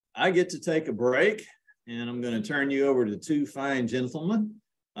I get to take a break, and I'm going to turn you over to two fine gentlemen,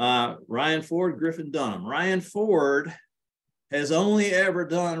 Ryan Ford, Griffin Dunham. Ryan Ford has only ever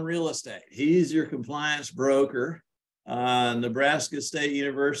done real estate. He's your compliance broker, Nebraska State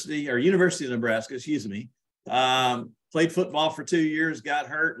University, or University of Nebraska, excuse me. Played football for 2 years, got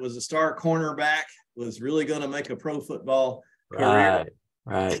hurt, was a star cornerback, was really going to make a pro football career.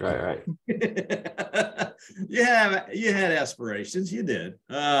 Right. You had aspirations, you did,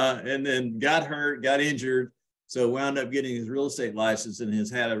 and then got hurt, got injured, so wound up getting his real estate license, and has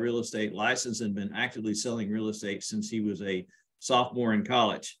had a real estate license and been actively selling real estate since he was a sophomore in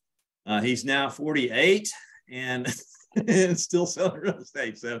college. He's now 48 and still selling real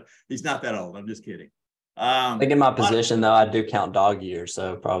estate, so he's not that old. I'm just kidding. I think in my position though, I do count dog years,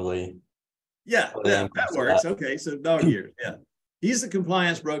 so probably. Yeah, that works. Okay, so dog years. Yeah, he's the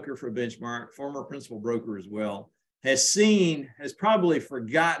compliance broker for Benchmark, former principal broker as well. Has probably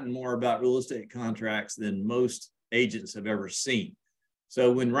forgotten more about real estate contracts than most agents have ever seen.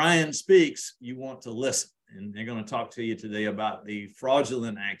 So when Ryan speaks, you want to listen, and they're going to talk to you today about the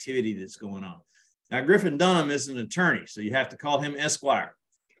fraudulent activity that's going on. Now, Griffin Dunham is an attorney, so you have to call him Esquire.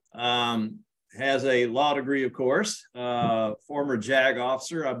 Has a law degree, of course, former JAG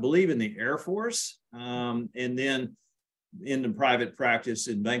officer, I believe in the Air Force, and then into private practice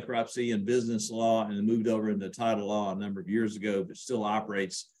in bankruptcy and business law, and then moved over into title law a number of years ago, but still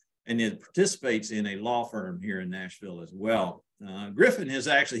operates and then participates in a law firm here in Nashville as well. Griffin has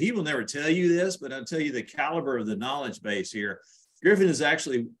actually, he will never tell you this, but I'll tell you the caliber of the knowledge base here. Griffin has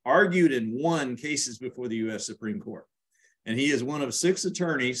actually argued and won cases before the U.S. Supreme Court. And he is one of 6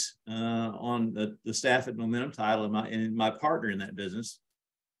 attorneys on the staff at Momentum Title, and my partner in that business,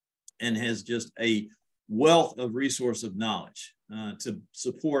 and has just a wealth of resource of knowledge to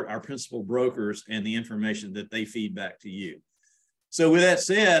support our principal brokers and the information that they feed back to you. So with that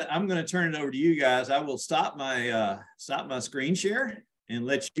said, I'm going to turn it over to you guys. I will stop my screen share and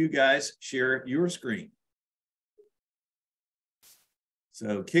let you guys share your screen.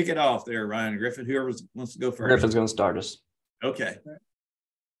 So kick it off there, Ryan, Griffin, whoever wants to go first. Griffin's going to start us. Okay.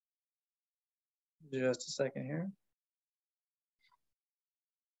 Just a second here.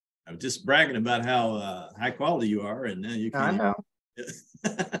 I'm just bragging about how high quality you are, and now you can. I know.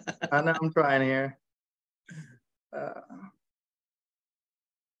 I know. I'm trying here.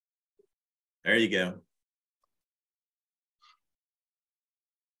 There you go.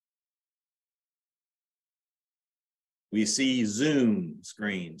 We see Zoom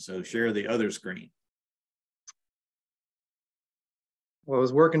screen, so share the other screen. Well, it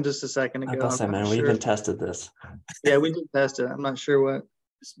was working just a second ago. Man, we even tested this. Yeah, we did test it. I'm not sure what.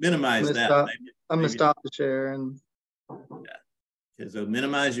 Just minimize that. I'm going to stop the share and. Yeah. So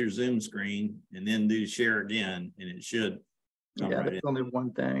minimize your Zoom screen and then do share again, and it should. Yeah, there's only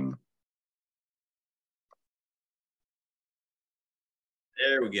one thing.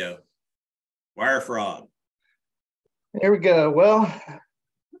 There we go. Wire fraud. There we go. Well,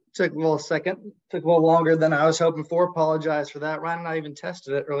 took a little second, took a little longer than I was hoping for. Apologize for that. Ryan and I even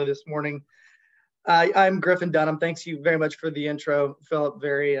tested it early this morning. I'm Griffin Dunham. Thanks you very much for the intro, Phillip.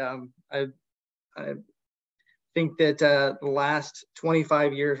 I think that the last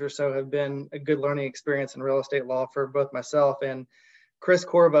 25 years or so have been a good learning experience in real estate law for both myself and Chris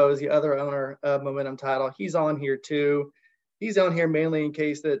Corvo is the other owner of Momentum Title. He's on here too. He's on here mainly in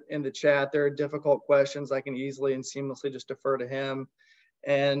case that in the chat there are difficult questions. I can easily and seamlessly just defer to him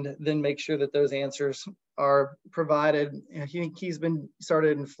and then make sure that those answers are provided. He's been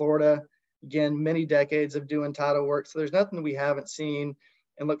started in Florida, again, many decades of doing title work. So there's nothing we haven't seen,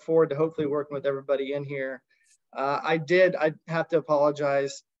 and look forward to hopefully working with everybody in here. I have to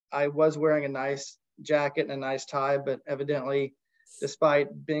apologize. I was wearing a nice jacket and a nice tie, but evidently,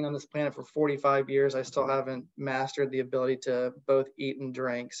 despite being on this planet for 45 years, I still haven't mastered the ability to both eat and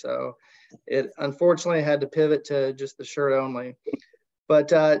drink. So it unfortunately had to pivot to just the shirt only. But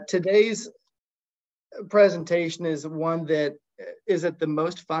today's presentation is one that, is it the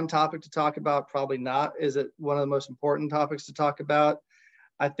most fun topic to talk about? Probably not. Is it one of the most important topics to talk about?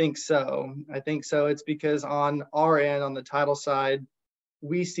 I think so. It's because on our end, on the title side,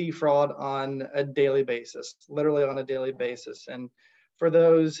 we see fraud on a daily basis, literally on a daily basis. And for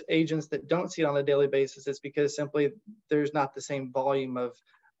those agents that don't see it on a daily basis, it's because simply there's not the same volume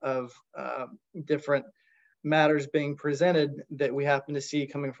of different matters being presented that we happen to see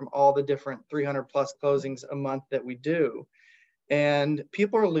coming from all the different 300 plus closings a month that we do. And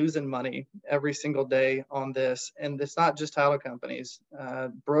people are losing money every single day on this. And it's not just title companies.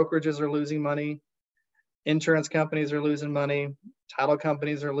 Brokerages are losing money. Insurance companies are losing money. Title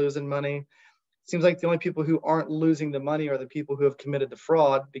companies are losing money. seems like the only people who aren't losing the money are the people who have committed the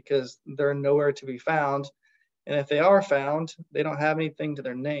fraud, because they're nowhere to be found. And if they are found, they don't have anything to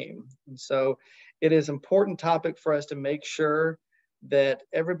their name. And so it is an important topic for us to make sure that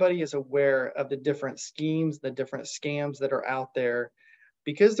everybody is aware of the different schemes, the different scams that are out there,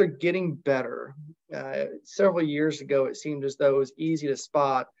 because they're getting better. Several years ago, it seemed as though it was easy to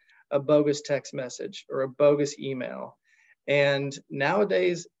spot a bogus text message or a bogus email. And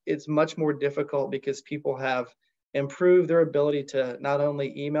nowadays, it's much more difficult because people have improved their ability to not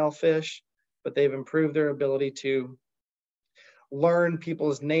only email fish, but they've improved their ability to learn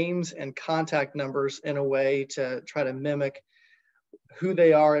people's names and contact numbers in a way to try to mimic who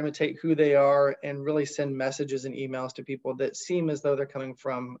they are, imitate who they are, and really send messages and emails to people that seem as though they're coming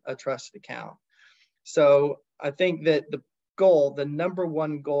from a trusted account. So I think that the number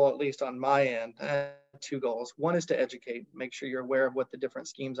one goal, at least on my end, I have two goals. One is to educate, make sure you're aware of what the different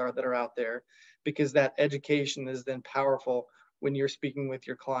schemes are that are out there, because that education is then powerful when you're speaking with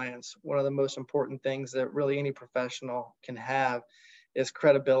your clients. One of the most important things that really any professional can have is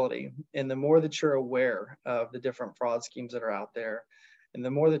credibility. And the more that you're aware of the different fraud schemes that are out there, and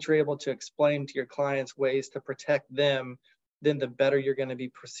the more that you're able to explain to your clients ways to protect them, then the better you're going to be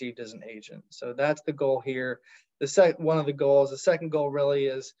perceived as an agent. So that's the goal here. One of the goals, the second goal really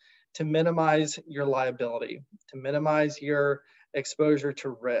is to minimize your liability, to minimize your exposure to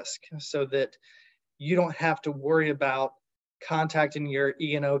risk, so that you don't have to worry about contacting your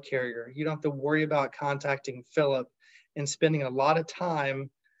E&O carrier. You don't have to worry about contacting Phillip and spending a lot of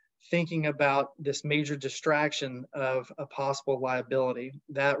time thinking about this major distraction of a possible liability.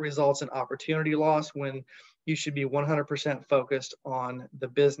 That results in opportunity loss when you should be 100% focused on the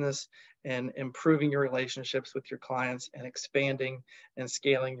business and improving your relationships with your clients and expanding and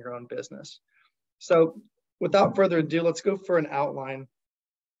scaling your own business. So without further ado, let's go for an outline.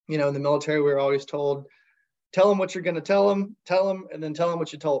 You know, in the military, we were always told, tell them what you're going to tell them, and then tell them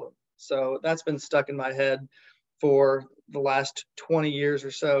what you told them. So that's been stuck in my head for the last 20 years or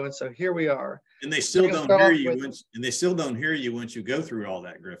so. And so here we are. And they still don't hear you once you go through all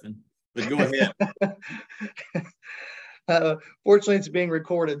that, Griffin. But go ahead. Fortunately, it's being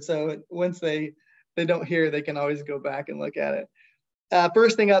recorded. So once they don't hear, they can always go back and look at it.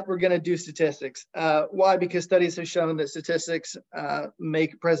 First thing up, we're going to do statistics. Why? Because studies have shown that statistics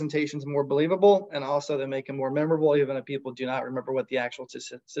make presentations more believable, and also they make them more memorable, even if people do not remember what the actual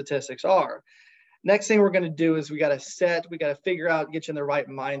statistics are. Next thing we're going to do is we got to figure out, get you in the right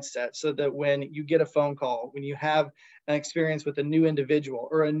mindset, so that when you get a phone call, when you have an experience with a new individual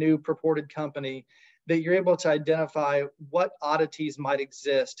or a new purported company, that you're able to identify what oddities might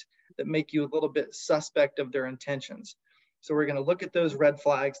exist that make you a little bit suspect of their intentions. So we're going to look at those red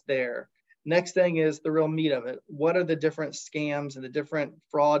flags there. Next thing is the real meat of it. What are the different scams and the different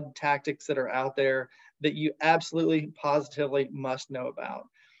fraud tactics that are out there that you absolutely positively must know about?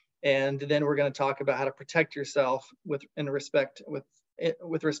 And then we're going to talk about how to protect yourself with respect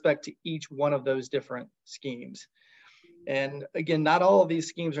to each one of those different schemes. And again, not all of these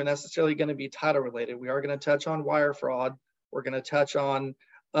schemes are necessarily going to be title related. We are going to touch on wire fraud. We're going to touch on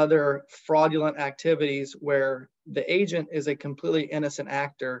other fraudulent activities where the agent is a completely innocent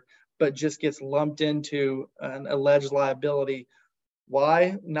actor, but just gets lumped into an alleged liability.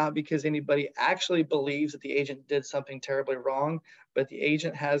 Why? Not because anybody actually believes that the agent did something terribly wrong, but the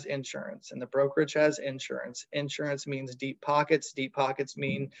agent has insurance and the brokerage has insurance. Insurance means deep pockets. Deep pockets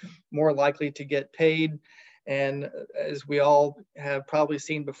mean more likely to get paid. And as we all have probably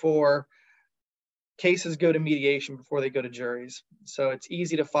seen before, cases go to mediation before they go to juries. So it's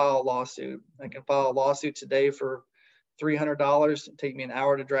easy to file a lawsuit. I can file a lawsuit today for $300. It'd take me an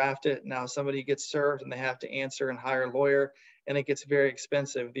hour to draft it. Now somebody gets served and they have to answer and hire a lawyer, and it gets very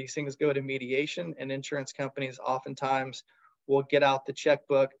expensive. These things go to mediation, and insurance companies oftentimes will get out the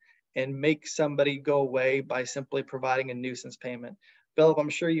checkbook and make somebody go away by simply providing a nuisance payment. Phillip, I'm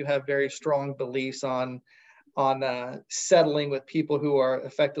sure you have very strong beliefs on settling with people who are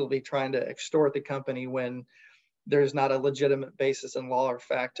effectively trying to extort the company when there's not a legitimate basis in law or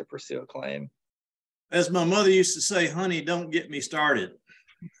fact to pursue a claim. As my mother used to say, honey, don't get me started.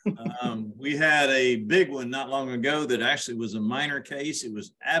 We had a big one not long ago that actually was a minor case. It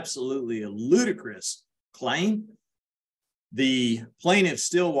was absolutely a ludicrous claim. The plaintiff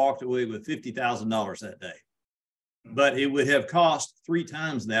still walked away with $50,000 that day, but it would have cost 3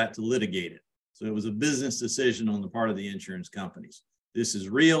 times that to litigate it. So it was a business decision on the part of the insurance companies. This is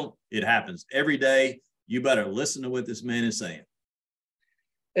real. It happens every day. You better listen to what this man is saying.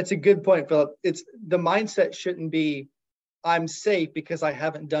 It's a good point, Phillip. It's the mindset shouldn't be, I'm safe because I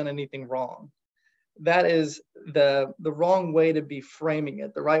haven't done anything wrong. that is the wrong way to be framing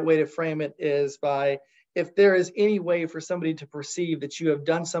it. The right way to frame it is by, if there is any way for somebody to perceive that you have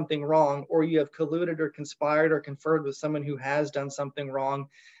done something wrong, or you have colluded or conspired or conferred with someone who has done something wrong,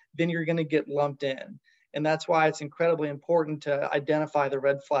 then you're going to get lumped in. And that's why it's incredibly important to identify the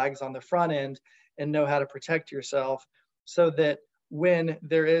red flags on the front end and know how to protect yourself, so that when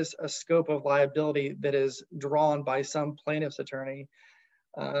there is a scope of liability that is drawn by some plaintiff's attorney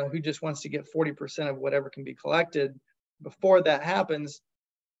who just wants to get 40% of whatever can be collected, before that happens,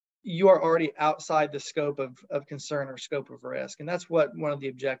 you are already outside the scope of concern or scope of risk. And that's what one of the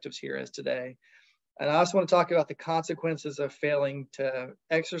objectives here is today. And I also want to talk about the consequences of failing to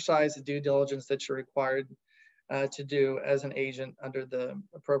exercise the due diligence that you're required to do as an agent under the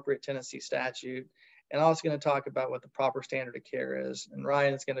appropriate Tennessee statute. And I'm also going to talk about what the proper standard of care is. And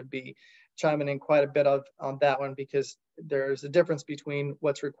Ryan is going to be chiming in quite a bit on that one, because there's a difference between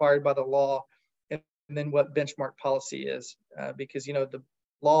what's required by the law and then what benchmark policy is, because, you know, the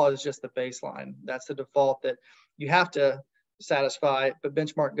law is just the baseline. That's the default that you have to satisfy, but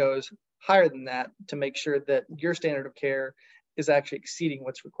benchmark goes higher than that to make sure that your standard of care is actually exceeding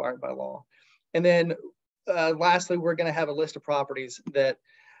what's required by law. And then lastly, we're going to have a list of properties that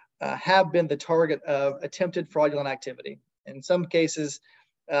have been the target of attempted fraudulent activity. In some cases,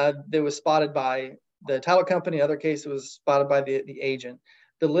 that was spotted by the title company. Other cases, it was spotted by the agent.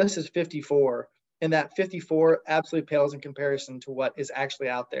 The list is 54, and that 54 absolutely pales in comparison to what is actually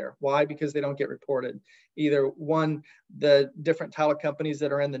out there. Why? Because they don't get reported. Either one, the different title companies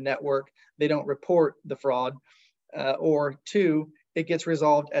that are in the network, they don't report the fraud, or two, it gets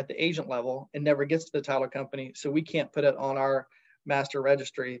resolved at the agent level and never gets to the title company, so we can't put it on our master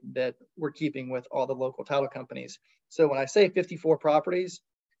registry that we're keeping with all the local title companies. So when I say 54 properties,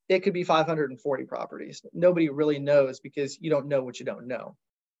 it could be 540 properties. Nobody really knows, because you don't know what you don't know.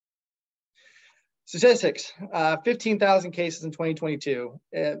 Statistics, 15,000 cases in 2022,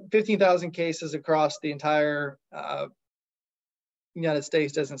 15,000 cases across the entire United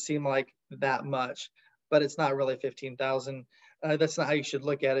States doesn't seem like that much, but it's not really 15,000. That's not how you should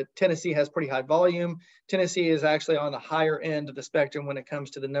look at it. Tennessee has pretty high volume. Tennessee is actually on the higher end of the spectrum when it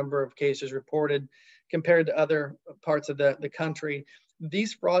comes to the number of cases reported compared to other parts of the country.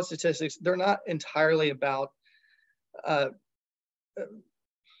 These fraud statistics, they're not entirely about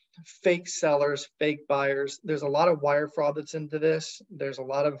fake sellers, fake buyers. There's a lot of wire fraud that's into this. There's a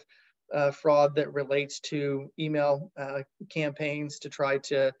lot of fraud that relates to email campaigns to try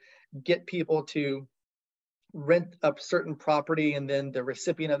to get people to rent a certain property, and then the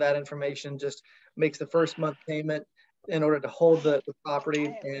recipient of that information just makes the first month payment in order to hold the property,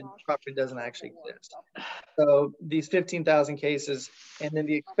 and the property doesn't actually exist. So these 15,000 cases, and then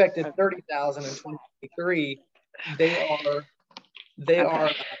the expected 30,000 in 2023, they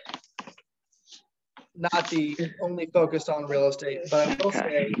are not the only focus on real estate, but I will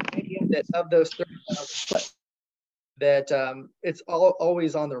say that of those 30,000, that it's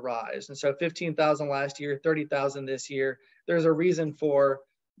always on the rise. And so 15,000 last year, 30,000 this year. There's a reason for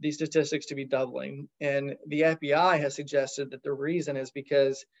these statistics to be doubling. And the FBI has suggested that the reason is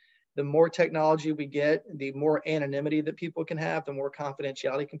because the more technology we get, the more anonymity that people can have, the more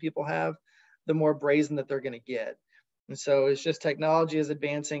confidentiality can people have, the more brazen that they're going to get. And so it's just technology is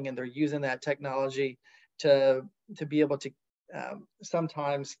advancing, and they're using that technology to be able to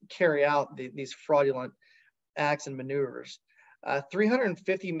sometimes carry out these fraudulent acts and maneuvers.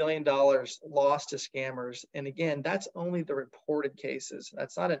 $350 million lost to scammers. And again, that's only the reported cases.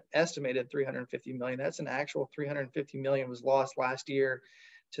 That's not an estimated 350 million. That's an actual 350 million was lost last year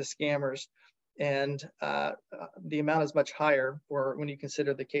to scammers. And the amount is much higher for when you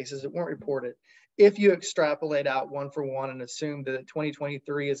consider the cases that weren't reported. If you extrapolate out one for one and assume that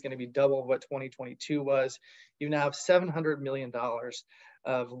 2023 is going to be double what 2022 was, you now have $700 million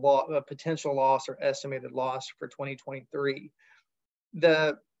of potential loss or estimated loss for 2023.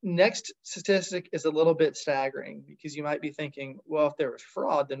 The next statistic is a little bit staggering, because you might be thinking, well, if there was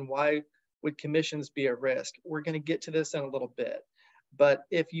fraud, then why would commissions be at risk? We're going to get to this in a little bit. But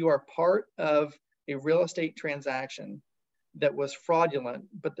if you are part of a real estate transaction that was fraudulent,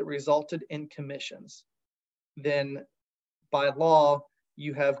 but that resulted in commissions, then by law,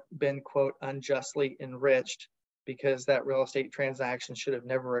 you have been, quote, unjustly enriched, because that real estate transaction should have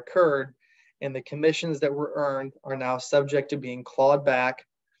never occurred. And the commissions that were earned are now subject to being clawed back,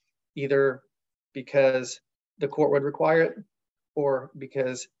 either because the court would require it, or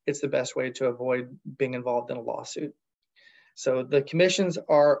because it's the best way to avoid being involved in a lawsuit. So the commissions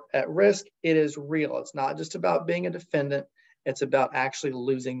are at risk. It is real. It's not just about being a defendant. It's about actually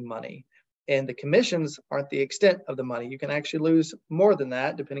losing money. And the commissions aren't the extent of the money. You can actually lose more than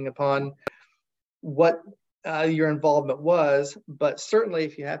that, depending upon what your involvement was, but certainly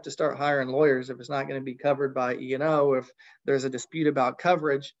if you have to start hiring lawyers, if it's not going to be covered by E&O, if there's a dispute about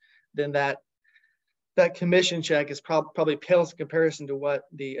coverage, then that commission check is probably pales in comparison to what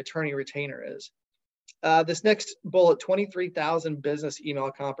the attorney retainer is. This next bullet, 23,000 business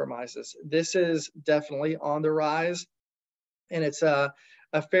email compromises. This is definitely on the rise, and it's a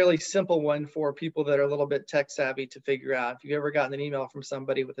fairly simple one for people that are a little bit tech savvy to figure out. If you've ever gotten an email from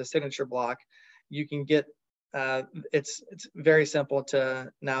somebody with a signature block, you can get, it's very simple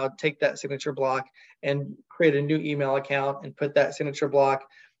to now take that signature block and create a new email account and put that signature block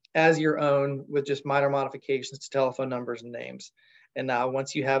as your own with just minor modifications to telephone numbers and names. And now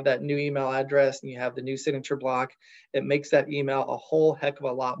once you have that new email address and you have the new signature block, it makes that email a whole heck of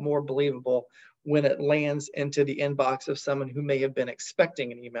a lot more believable when it lands into the inbox of someone who may have been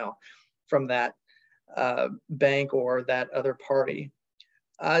expecting an email from that bank or that other party.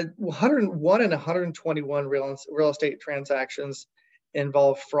 101 and 121 real estate transactions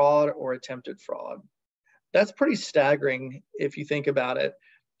involve fraud or attempted fraud. That's pretty staggering if you think about it.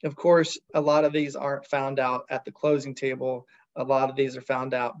 Of course, a lot of these aren't found out at the closing table. A lot of these are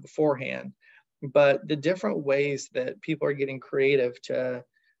found out beforehand. But the different ways that people are getting creative to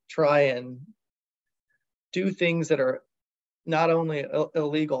try and do things that are not only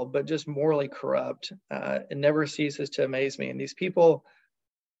illegal, but just morally corrupt, it never ceases to amaze me. And these people,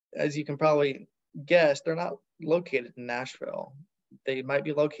 as you can probably guess, they're not located in Nashville. They might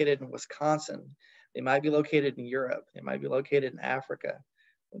be located in Wisconsin. They might be located in Europe. They might be located in Africa.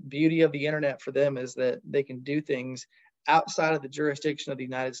 The beauty of the internet for them is that they can do things outside of the jurisdiction of the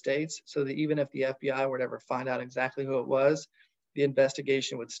United States, so that even if the FBI were to ever find out exactly who it was, the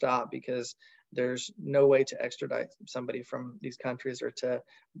investigation would stop, because there's no way to extradite somebody from these countries or to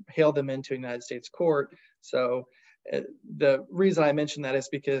hail them into a United States court. So the reason I mention that is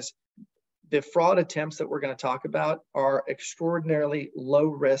because the fraud attempts that we're going to talk about are extraordinarily low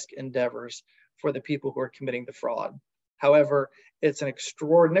risk endeavors for the people who are committing the fraud. However, it's an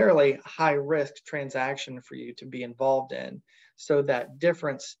extraordinarily high risk transaction for you to be involved in. So that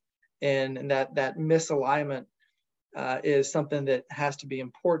difference in that misalignment is something that has to be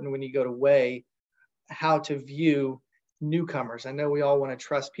important when you go to weigh how to view newcomers. I know we all want to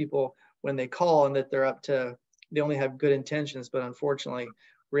trust people when they call and that they only have good intentions, but unfortunately,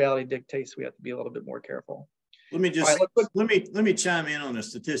 reality dictates we have to be a little bit more careful. Let me chime in on a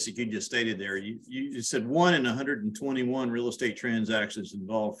statistic you just stated there. You said 1 in 121 real estate transactions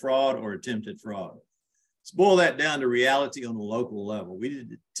involve fraud or attempted fraud. Let's boil that down to reality on a local level. We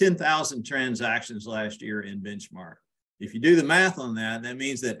did 10,000 transactions last year in Benchmark. If you do the math on that, that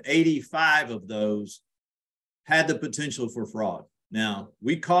means that 85 of those had the potential for fraud. Now,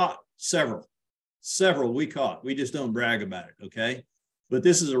 we caught several we caught. We just don't brag about it, okay? But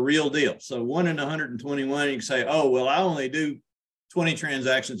this is a real deal. So 1 in 121, you can say, oh, well, I only do 20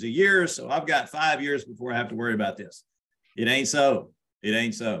 transactions a year, so I've got 5 years before I have to worry about this. It ain't so. It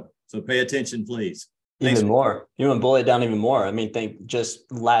ain't so. So pay attention, please. Even more. You want to boil it down even more. I mean, think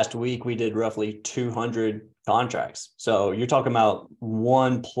just last week we did roughly 200 contracts. So you're talking about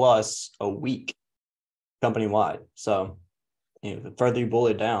 1+ a week company-wide. So the further you boil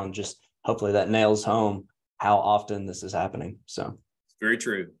it down, just hopefully that nails home how often this is happening. So very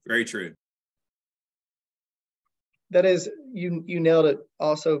true. Very true. That is, you nailed it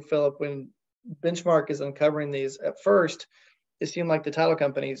also, Phillip. When Benchmark is uncovering these, at first, it seemed like the title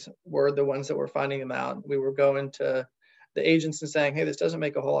companies were the ones that were finding them out. We were going to the agents and saying, hey, this doesn't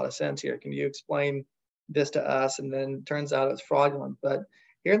make a whole lot of sense here. Can you explain this to us? And then it turns out it's fraudulent. But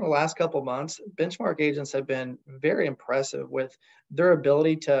here in the last couple of months, Benchmark agents have been very impressive with their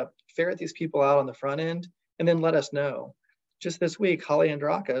ability to ferret these people out on the front end and then let us know. Just this week, Holly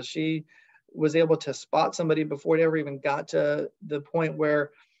Andraka, she was able to spot somebody before it ever even got to the point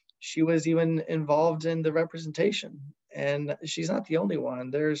where she was even involved in the representation. And she's not the only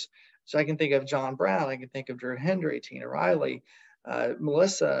one. So I can think of John Brown, I can think of Drew Hendry, Tina Riley,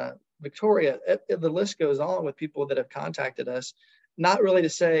 Melissa, Victoria. The list goes on with people that have contacted us, not really to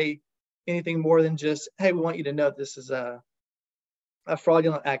say anything more than just, hey, we want you to know this is a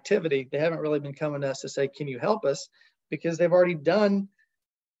fraudulent activity. They haven't really been coming to us to say, can you help us? Because they've already done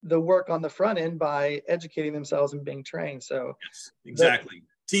the work on the front end by educating themselves and being trained. So yes, exactly.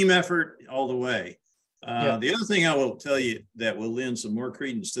 Team effort all the way. The other thing I will tell you that will lend some more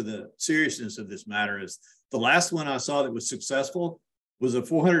credence to the seriousness of this matter is the last one I saw that was successful was a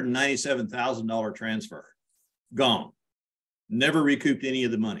 $497,000 transfer. Gone. Never recouped any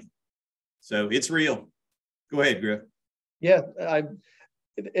of the money. So it's real. Go ahead, Griff. Yeah,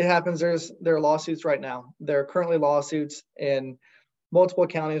 it happens. There are lawsuits right now. There are currently lawsuits in multiple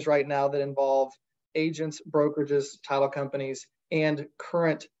counties right now that involve agents, brokerages, title companies, and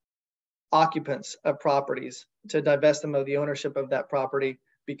current occupants of properties to divest them of the ownership of that property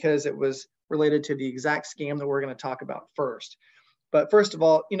because it was related to the exact scam that we're going to talk about first. But first of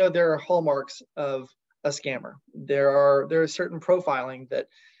all, there are hallmarks of a scammer. There is certain profiling that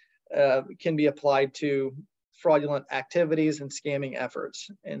can be applied to fraudulent activities and scamming efforts.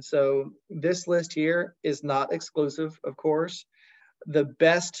 And so this list here is not exclusive, of course. The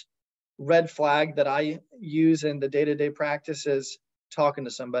best red flag that I use in the day-to-day practice is talking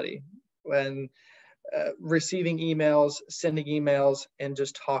to somebody when receiving emails, sending emails, and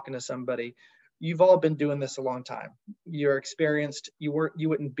just talking to somebody. You've all been doing this a long time. You're experienced. You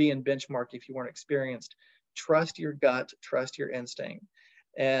wouldn't be in Benchmark if you weren't experienced. Trust your gut, trust your instinct.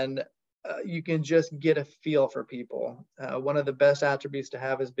 And you can just get a feel for people. One of the best attributes to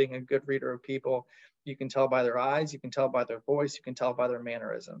have is being a good reader of people. You can tell by their eyes, you can tell by their voice, you can tell by their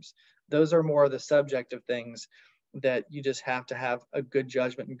mannerisms. Those are more of the subjective things that you just have to have a good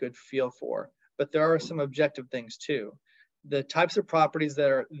judgment and good feel for. But there are some objective things too. The types of properties that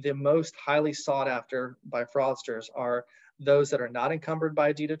are the most highly sought after by fraudsters are those that are not encumbered by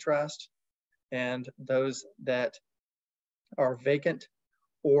a deed of trust and those that are vacant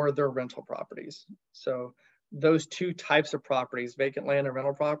or they're rental properties. So those two types of properties, vacant land and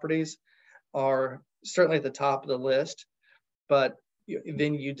rental properties, are certainly at the top of the list. But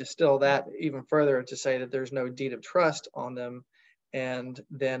then you distill that even further to say that there's no deed of trust on them, and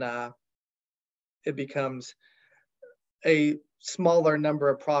then it becomes a smaller number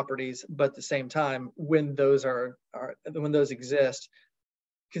of properties. But at the same time, when those when those exist,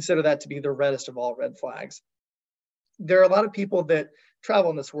 consider that to be the reddest of all red flags. There are a lot of people that travel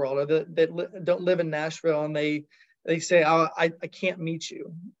in this world or that don't live in Nashville, and they say, oh, I can't meet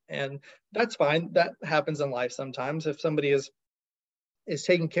you. And that's fine. That happens in life sometimes. If somebody is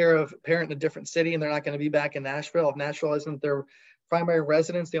taking care of a parent in a different city and they're not going to be back in Nashville, if Nashville isn't their primary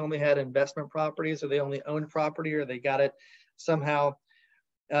residence, they only had investment properties, or they only owned property, or they got it somehow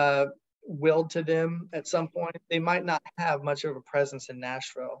willed to them at some point, they might not have much of a presence in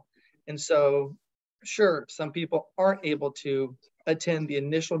Nashville. And so, sure, some people aren't able to attend the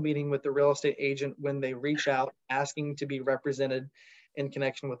initial meeting with the real estate agent when they reach out asking to be represented in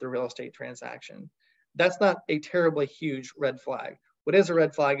connection with the real estate transaction. That's not a terribly huge red flag. What is a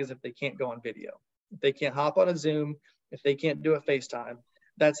red flag is if they can't go on video, if they can't hop on a Zoom, if they can't do a FaceTime.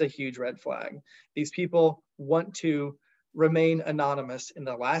 That's a huge red flag. These people want to remain anonymous, and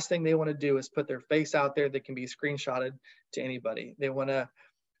the last thing they want to do is put their face out there that can be screenshotted to anybody. They want to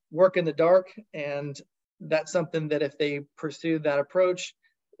work in the dark, and that's something that if they pursue that approach,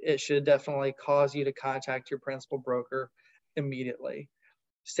 it should definitely cause you to contact your principal broker immediately.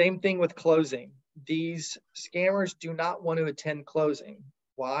 Same thing with closing. These scammers do not want to attend closing.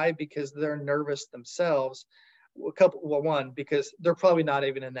 Why? Because they're nervous themselves. One, because they're probably not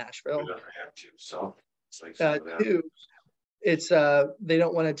even in Nashville. We never have to, so it's like two, it's they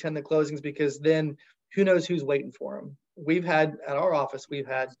don't want to attend the closings because then who knows who's waiting for them. We've had at our office, we've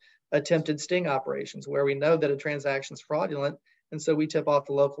had attempted sting operations where we know that a transaction is fraudulent, and so we tip off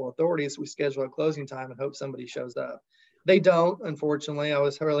the local authorities. We schedule a closing time and hope somebody shows up. They don't, unfortunately. I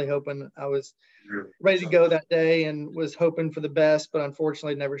was really hoping, I was ready to go that day and was hoping for the best, but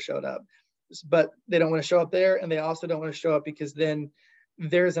unfortunately never showed up. But they don't want to show up there, and they also don't want to show up because then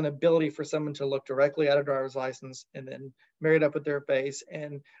there's an ability for someone to look directly at a driver's license and then marry it up with their face.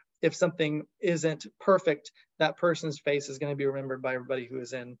 And if something isn't perfect, that person's face is going to be remembered by everybody who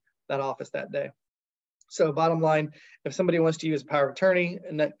is in that office that day. So bottom line, if somebody wants to use a power of attorney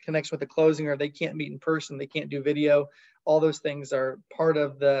and that connects with the closing, or they can't meet in person, they can't do video, all those things are part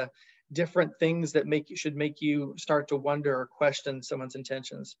of the different things that should make you start to wonder or question someone's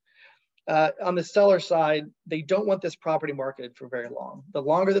intentions. On the seller side, they don't want this property marketed for very long. The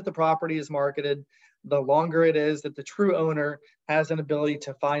longer that the property is marketed, the longer it is that the true owner has an ability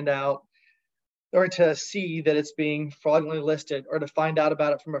to find out or to see that it's being fraudulently listed, or to find out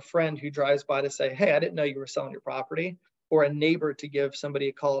about it from a friend who drives by to say, hey, I didn't know you were selling your property, or a neighbor to give somebody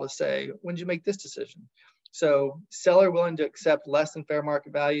a call to say, when did you make this decision? So seller willing to accept less than fair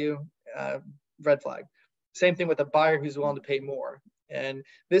market value, red flag. Same thing with a buyer who's willing to pay more. And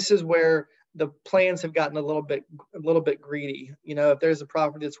this is where the plans have gotten a little bit greedy. You know, if there's a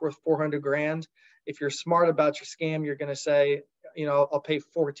property that's worth 400 grand, if you're smart about your scam, you're going to say, you know, I'll pay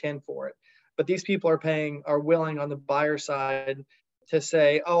 410 for it. But these people are willing on the buyer side to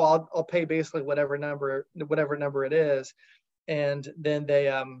say, oh, I'll pay basically whatever number it is. And then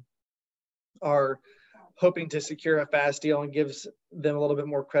they are hoping to secure a fast deal, and gives them a little bit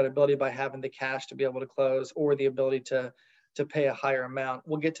more credibility by having the cash to be able to close, or the ability to pay a higher amount.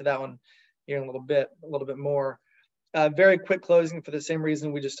 We'll get to that one here in a little bit more. Very quick closing for the same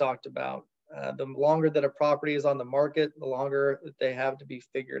reason we just talked about. The longer that a property is on the market, the longer that they have to be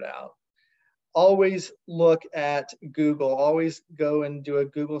figured out. Always look at Google. Always go and do a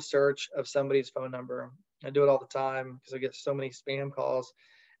Google search of somebody's phone number. I do it all the time because I get so many spam calls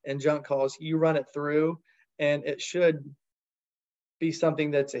and junk calls. You run it through, and it should be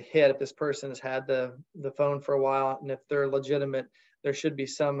something that's a hit. If this person has had the phone for a while, and if they're legitimate, there should be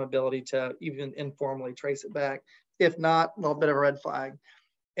some ability to even informally trace it back. If not, a little bit of a red flag.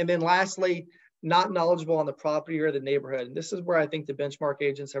 And then lastly, not knowledgeable on the property or the neighborhood. And this is where I think the benchmark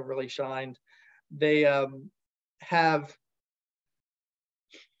agents have really shined. They have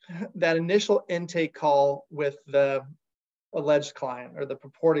that initial intake call with the alleged client or the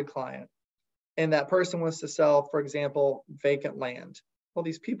purported client. And that person wants to sell, for example, vacant land. Well,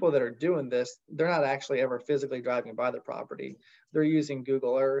 these people that are doing this, they're not actually ever physically driving by the property. They're using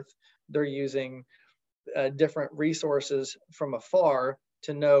Google Earth. They're using different resources from afar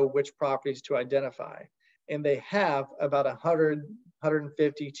to know which properties to identify. And they have about 100,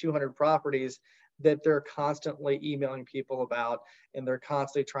 150, 200 properties that they're constantly emailing people about, and they're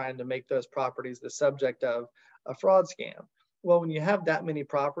constantly trying to make those properties the subject of a fraud scam. Well, when you have that many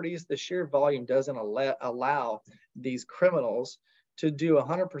properties, the sheer volume doesn't allow these criminals to do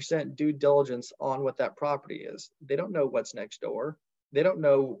 100% due diligence on what that property is. They don't know what's next door. They don't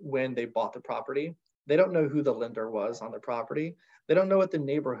know when they bought the property. They don't know who the lender was on the property. They don't know what the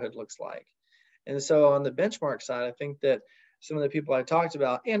neighborhood looks like. And so on the benchmark side, I think that some of the people I talked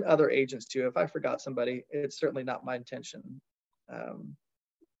about, and other agents too, if I forgot somebody, it's certainly not my intention.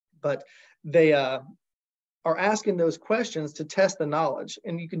 But they are asking those questions to test the knowledge.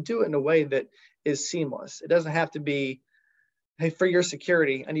 And you can do it in a way that is seamless. It doesn't have to be, hey, for your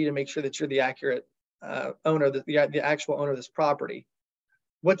security, I need to make sure that you're the accurate owner, the actual owner of this property.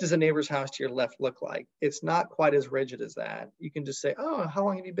 What does a neighbor's house to your left look like? It's not quite as rigid as that. You can just say, oh, how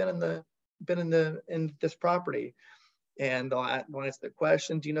long have you been in this property? And they'll answer the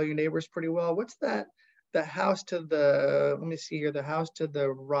question, do you know your neighbors pretty well? What's that house to the, let me see here, the house to the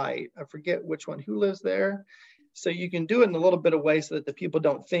right. I forget which one, who lives there? So you can do it in a little bit of way so that the people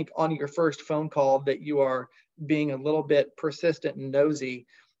don't think on your first phone call that you are being a little bit persistent and nosy.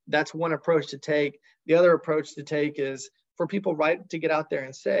 That's one approach to take. The other approach to take is for people to get out there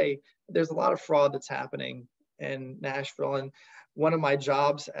and say, there's a lot of fraud that's happening in Nashville. And one of my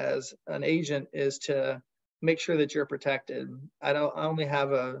jobs as an agent is to make sure that you're protected. I only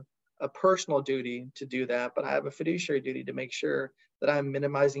have a personal duty to do that, but I have a fiduciary duty to make sure that I'm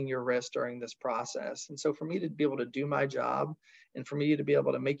minimizing your risk during this process. And so for me to be able to do my job and for me to be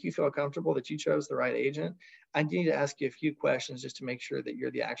able to make you feel comfortable that you chose the right agent, I need to ask you a few questions just to make sure that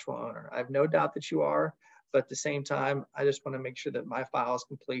you're the actual owner. I have no doubt that you are, but at the same time, I just want to make sure that my file is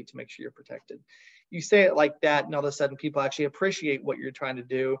complete to make sure you're protected. You say it like that, and all of a sudden people actually appreciate what you're trying to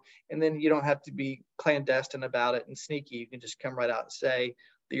do. And then you don't have to be clandestine about it and sneaky. You can just come right out and say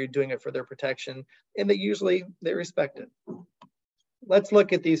that you're doing it for their protection, and that usually they respect it. Let's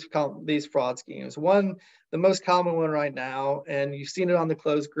look at these fraud schemes. One, the most common one right now, and you've seen it on the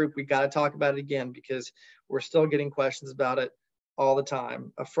closed group, we got to talk about it again because we're still getting questions about it all the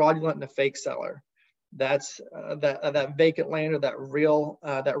time. A fraudulent and a fake seller. That's that vacant land or that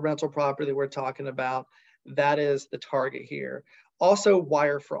rental property that we're talking about. That is the target here. Also,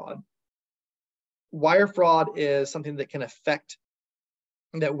 wire fraud. Wire fraud is something that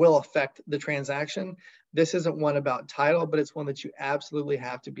will affect the transaction. This isn't one about title, but it's one that you absolutely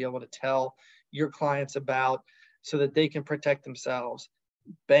have to be able to tell your clients about so that they can protect themselves.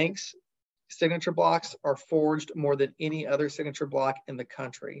 Banks' signature blocks are forged more than any other signature block in the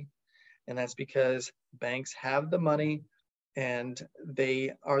country. And that's because banks have the money, and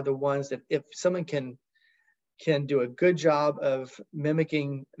they are the ones that if someone can do a good job of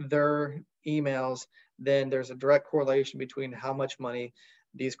mimicking their emails, then there's a direct correlation between how much money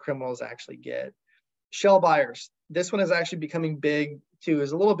these criminals actually get. Shell buyers. This one is actually becoming big too. It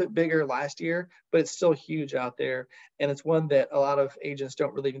was a little bit bigger last year, but it's still huge out there. And it's one that a lot of agents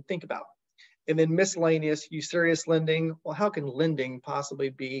don't really even think about. And then miscellaneous, usurious lending. Well, how can lending possibly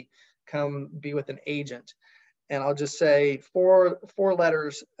be with an agent? And I'll just say four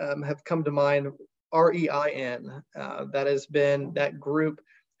letters have come to mind. REIN. That group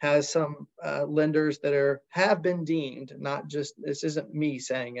has some lenders that have been deemed, not just, this isn't me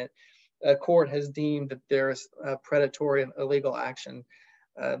saying it, a court has deemed that there's predatory and illegal action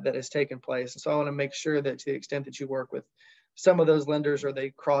that has taken place. And so I want to make sure that to the extent that you work with some of those lenders or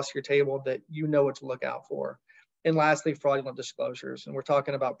they cross your table, that you know what to look out for. And lastly, fraudulent disclosures. And we're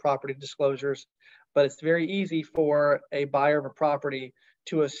talking about property disclosures, but it's very easy for a buyer of a property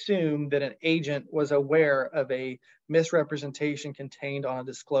to assume that an agent was aware of a misrepresentation contained on a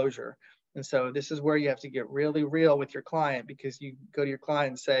disclosure. And so this is where you have to get really real with your client, because you go to your client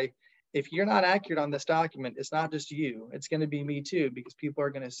and say, if you're not accurate on this document, it's not just you, it's going to be me too, because people are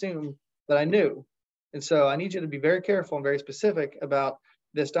going to assume that I knew. And so I need you to be very careful and very specific about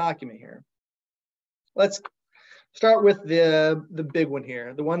this document here. Let's start with the big one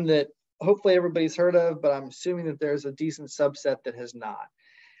here, the one that hopefully everybody's heard of, but I'm assuming that there's a decent subset that has not.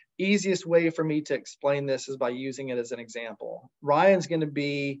 Easiest way for me to explain this is by using it as an example. Ryan's going to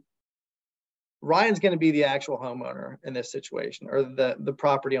be the actual homeowner in this situation, or the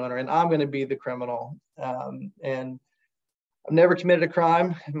property owner, and I'm going to be the criminal. And I've never committed a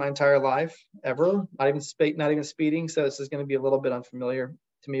crime in my entire life, ever, not even speeding. So this is going to be a little bit unfamiliar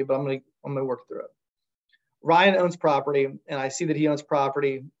to me, but I'm going to work through it. Ryan owns property, and I see that he owns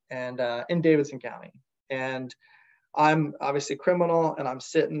property and in Davidson County, and I'm obviously criminal, and I'm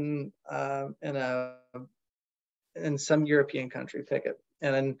sitting in some European country, pick it.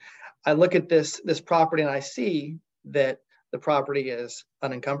 And then I look at this property, and I see that the property is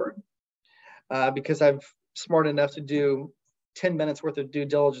unencumbered because I'm smart enough to do 10 minutes worth of due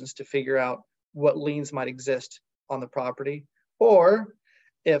diligence to figure out what liens might exist on the property. Or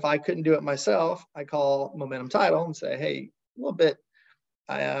if I couldn't do it myself, I call Momentum Title and say, hey, a little bit,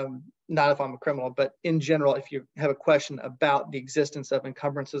 not if I'm a criminal, but in general, if you have a question about the existence of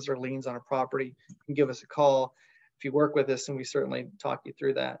encumbrances or liens on a property, you can give us a call if you work with us, and we certainly talk you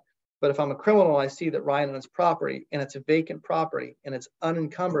through that. But if I'm a criminal, I see that Ryan owns property, and it's a vacant property, and it's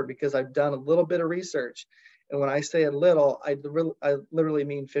unencumbered because I've done a little bit of research. And when I say a little, I literally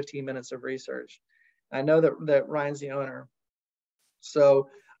mean 15 minutes of research. I know that Ryan's the owner. So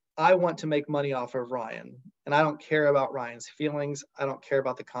I want to make money off of Ryan, and I don't care about Ryan's feelings. I don't care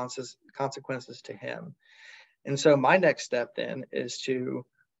about the consequences to him. And so my next step then is to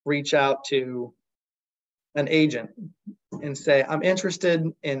reach out to an agent and say, I'm interested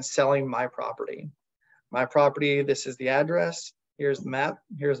in selling my property. My property, this is the address, here's the map,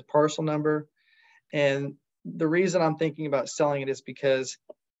 here's the parcel number. And the reason I'm thinking about selling it is because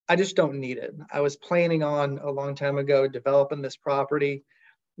I just don't need it. I was planning on a long time ago developing this property,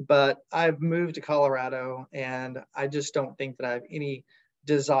 but I've moved to Colorado, and I just don't think that I have any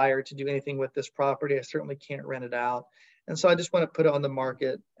desire to do anything with this property. I certainly can't rent it out. And so I just want to put it on the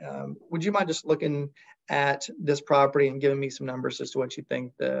market. Would you mind just looking at this property and giving me some numbers as to what you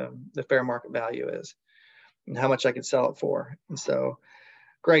think the fair market value is and how much I could sell it for? And so,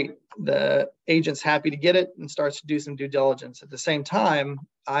 great. The agent's happy to get it and starts to do some due diligence. At the same time,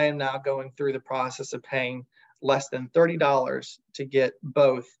 I am now going through the process of paying less than $30 to get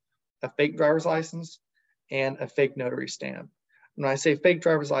both a fake driver's license and a fake notary stamp. When I say fake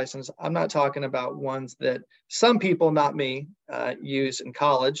driver's license, I'm not talking about ones that some people, not me, use in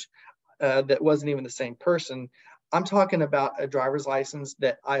college that wasn't even the same person. I'm talking about a driver's license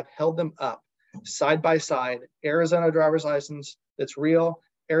that I've held them up side by side. Arizona driver's license that's real,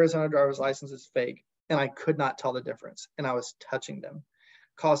 Arizona driver's license is fake, and I could not tell the difference, and I was touching them.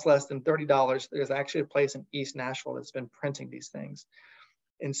 Cost less than $30. There's actually a place in East Nashville that's been printing these things.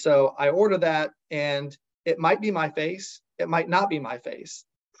 And so I order that, and it might be my face. It might not be my face.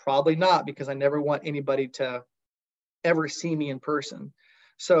 Probably not, because I never want anybody to ever see me in person.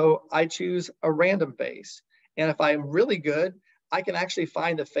 So I choose a random face. And if I'm really good, I can actually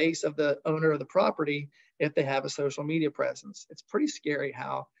find the face of the owner of the property if they have a social media presence. It's pretty scary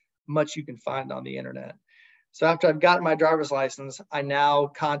how much you can find on the internet. So after I've gotten my driver's license, I now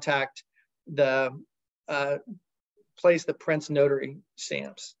contact the place that prints notary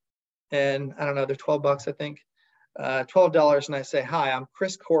stamps. And I don't know, they're 12 bucks, I think. $12, and I say, hi, I'm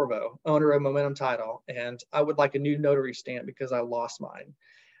Chris Corvo, owner of Momentum Title, and I would like a new notary stamp because I lost mine.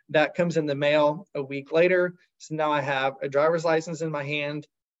 That comes in the mail a week later. So now I have a driver's license in my hand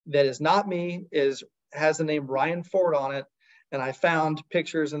that is not me, has the name Ryan Ford on it. And I found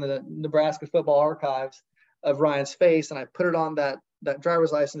pictures in the Nebraska Football Archives of Ryan's face, and I put it on that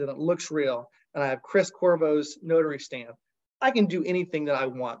driver's license, and it looks real. And I have Chris Corvo's notary stamp. I can do anything that I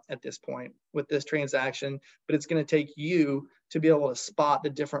want at this point with this transaction, but it's going to take you to be able to spot the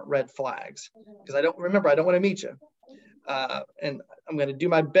different red flags, because I don't want to meet you. And I'm going to do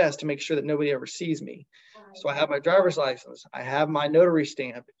my best to make sure that nobody ever sees me. So I have my driver's license. I have my notary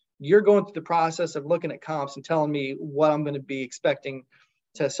stamp. You're going through the process of looking at comps and telling me what I'm going to be expecting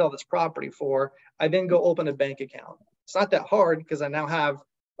to sell this property for. I then go open a bank account. It's not that hard, because I now have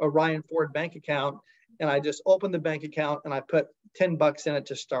a Ryan Ford bank account, and I just open the bank account and I put 10 bucks in it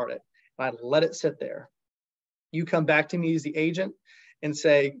to start it. And I let it sit there. You come back to me as the agent and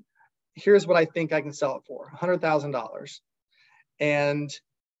say, here's what I think I can sell it for, $100,000. And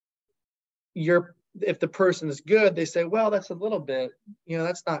if the person is good, they say, well, that's a little bit,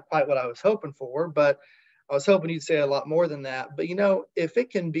 that's not quite what I was hoping for, but I was hoping you'd say a lot more than that. But, if it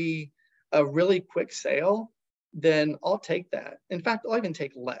can be a really quick sale, then I'll take that. In fact, I'll even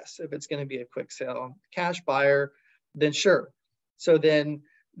take less if it's going to be a quick sale. Cash buyer, then sure. So then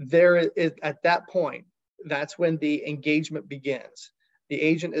there is, at that point, that's when the engagement begins. The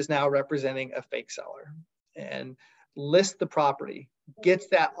agent is now representing a fake seller and lists the property, gets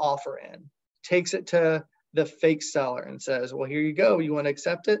that offer in, takes it to the fake seller and says, well, here you go. You want to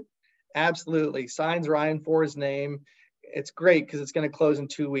accept it? Absolutely. Signs Ryan Ford's name. It's great because it's going to close in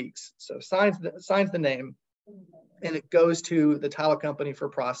 2 weeks. So signs the name, and it goes to the title company for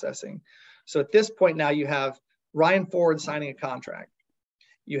processing. So at this point now you have Ryan Ford signing a contract.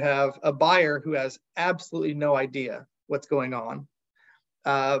 You have a buyer who has absolutely no idea what's going on.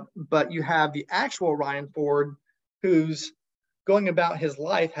 But you have the actual Ryan Ford who's going about his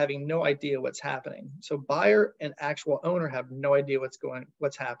life having no idea what's happening. So buyer and actual owner have no idea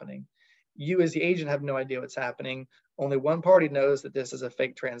what's happening. You as the agent have no idea what's happening. Only one party knows that this is a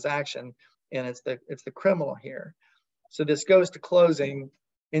fake transaction, and it's the criminal here. So this goes to closing,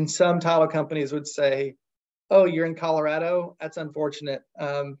 and some title companies would say, oh, you're in Colorado? That's unfortunate.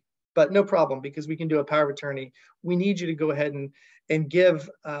 But no problem, because we can do a power of attorney. We need you to go ahead and give,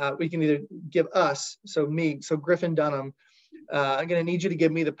 we can either give us, so Griffin Dunham, I'm going to need you to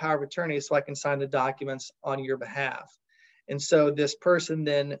give me the power of attorney so I can sign the documents on your behalf. And so this person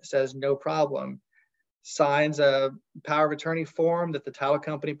then says, no problem, signs a power of attorney form that the title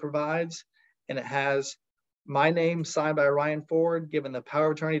company provides, and it has my name signed by Ryan Ford, given the power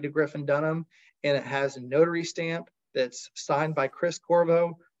of attorney to Griffin Dunham, and it has a notary stamp that's signed by Chris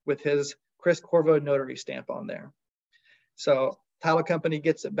Corvo with his Chris Corvo notary stamp on there. So title company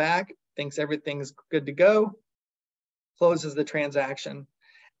gets it back, thinks everything's good to go, closes the transaction.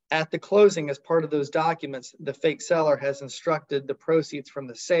 At the closing, as part of those documents, the fake seller has instructed the proceeds from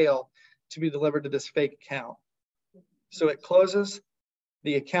the sale to be delivered to this fake account. So it closes,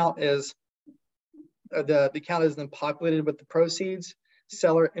 the account is then populated with the proceeds.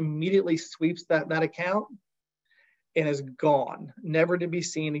 Seller immediately sweeps that account and is gone, never to be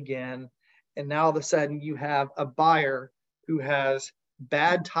seen again. And now all of a sudden you have a buyer who has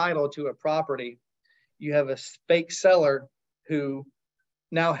bad title to a property. You have a fake seller who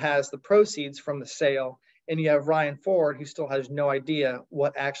now has the proceeds from the sale, and you have Ryan Ford who still has no idea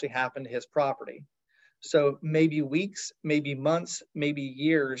what actually happened to his property. So maybe weeks, maybe months, maybe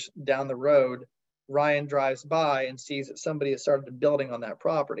years down the road, Ryan drives by and sees that somebody has started building on that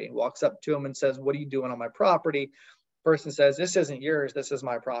property, walks up to him and says, what are you doing on my property? Person says, this isn't yours, this is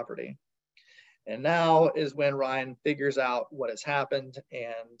my property. And now is when Ryan figures out what has happened,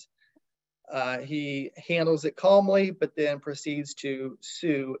 and he handles it calmly, but then proceeds to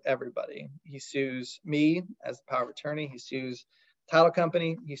sue everybody. He sues me as the power of attorney, he sues title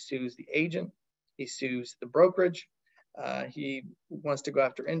company, he sues the agent, he sues the brokerage, he wants to go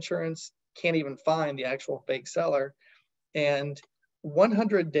after insurance, can't even find the actual fake seller. And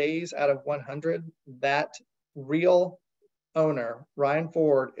 100 days out of 100, that real owner, Ryan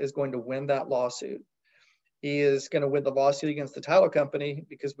Ford, is going to win that lawsuit. He is going to win the lawsuit against the title company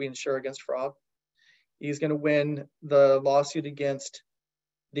because we insure against fraud. He's going to win the lawsuit against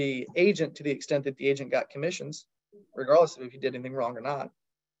the agent to the extent that the agent got commissions, regardless of if he did anything wrong or not,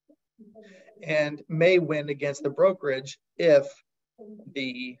 and may win against the brokerage if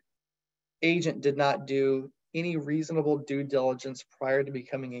the agent did not do any reasonable due diligence prior to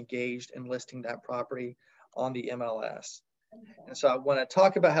becoming engaged in listing that property on the MLS. And so I want to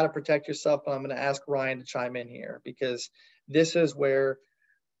talk about how to protect yourself, but I'm going to ask Ryan to chime in here, because this is where,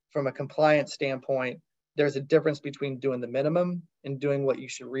 from a compliance standpoint, there's a difference between doing the minimum and doing what you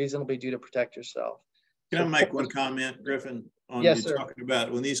should reasonably do to protect yourself. Can I make one comment, Griffin, on yes, you sir. talking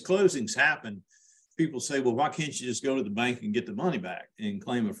about when these closings happen? People say, well, why can't you just go to the bank and get the money back and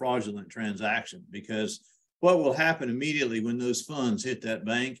claim a fraudulent transaction? Because what will happen immediately when those funds hit that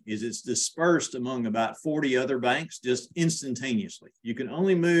bank is it's dispersed among about 40 other banks just instantaneously. You can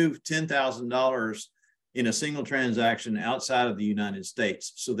only move $10,000 in a single transaction outside of the United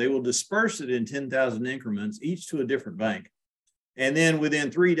States. So they will disperse it in 10,000 increments, each to a different bank. And then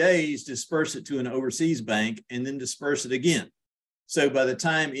within 3 days, disperse it to an overseas bank and then disperse it again. So by the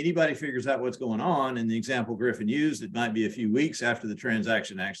time anybody figures out what's going on, in the example Griffin used, it might be a few weeks after the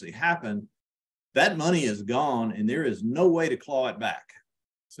transaction actually happened, that money is gone and there is no way to claw it back.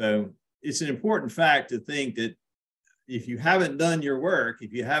 So it's an important fact to think that if you haven't done your work,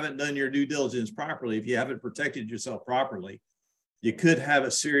 if you haven't done your due diligence properly, if you haven't protected yourself properly, you could have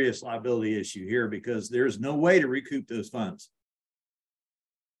a serious liability issue here, because there's no way to recoup those funds.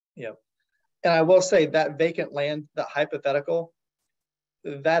 Yep. And I will say that vacant land, that hypothetical,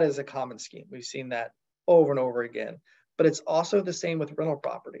 that is a common scheme. We've seen that over and over again. But it's also the same with rental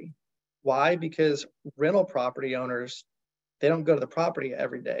property. Why? Because rental property owners, they don't go to the property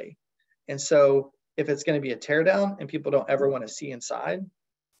every day. And so if it's going to be a tear down and people don't ever want to see inside,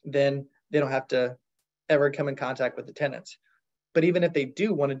 then they don't have to ever come in contact with the tenants. But even if they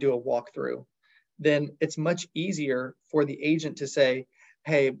do want to do a walkthrough, then it's much easier for the agent to say,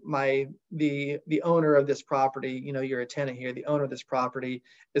 hey, the owner of this property, you're a tenant here, the owner of this property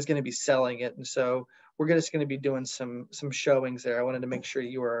is going to be selling it. And so we're just going to be doing some showings there. I wanted to make sure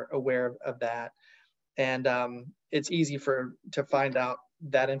you were aware of that. And it's easy to find out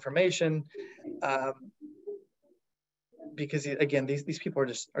that information because again, these people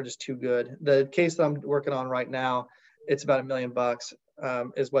are just too good. The case that I'm working on right now, it's about $1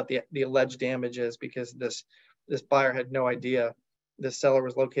 million is what the alleged damage is, because this buyer had no idea the seller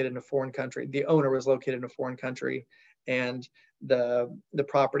was located in a foreign country. The owner was located in a foreign country, and the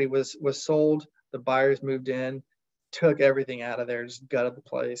property was sold. The buyers moved in, took everything out of there, just gutted the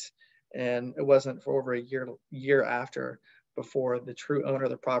place. And it wasn't for over a year after before the true owner of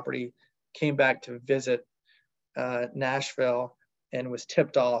the property came back to visit Nashville and was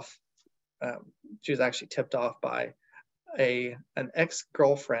tipped off. She was actually tipped off by an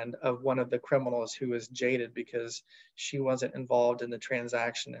ex-girlfriend of one of the criminals who was jaded because she wasn't involved in the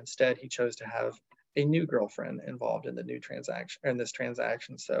transaction. Instead, he chose to have a new girlfriend involved in this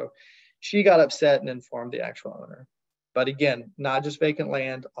transaction. So she got upset and informed the actual owner. But again, not just vacant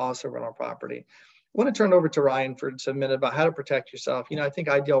land, also rental property. I want to turn over to Ryan for a minute about how to protect yourself. I think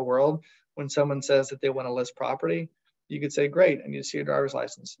ideal world, when someone says that they want to list property, you could say, great, I need to see your driver's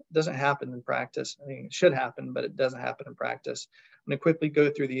license. It doesn't happen in practice. I mean, it should happen, but it doesn't happen in practice. I'm going to quickly go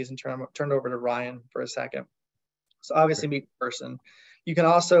through these and turn over to Ryan for a second. So obviously meet the person. You can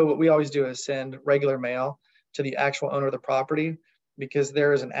also, what we always do is send regular mail to the actual owner of the property, because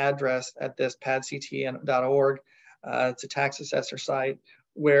there is an address at this padctn.org. It's a tax assessor site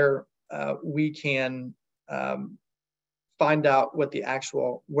where we can find out what the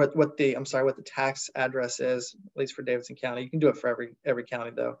actual, what the tax address is, at least for Davidson County. You can do it for every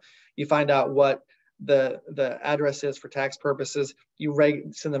county though. You find out what the address is for tax purposes. You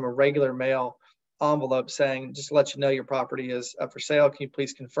send them a regular mail envelope saying, just to let you know your property is up for sale. Can you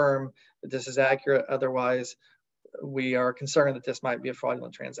please confirm that this is accurate? Otherwise, we are concerned that this might be a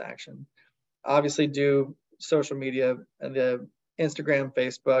fraudulent transaction. Obviously, do social media and the Instagram,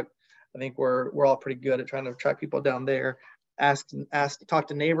 Facebook. I think we're all pretty good at trying to track people down there. Talk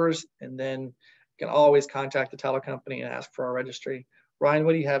to neighbors, and then you can always contact the title company and ask for our registry. Ryan,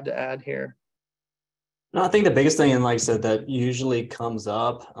 what do you have to add here? No, I think the biggest thing, and like I said, that usually comes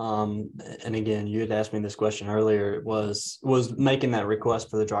up, and again, you had asked me this question earlier, was making that request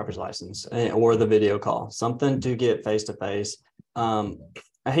for the driver's license or the video call, something to get face to face. I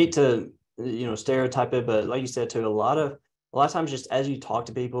hate to stereotype it, but like you said too, a lot of times, just as you talk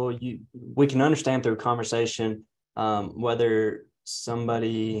to people, we can understand through conversation whether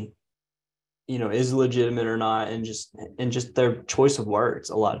somebody is legitimate or not, and just their choice of words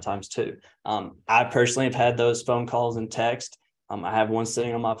a lot of times too. I personally have had those phone calls and text. I have one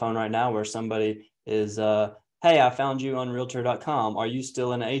sitting on my phone right now where somebody is, hey, I found you on realtor.com. Are you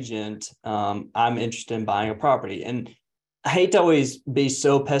still an agent? I'm interested in buying a property. And I hate to always be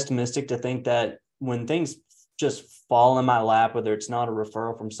so pessimistic to think that when things just fall in my lap, whether it's not a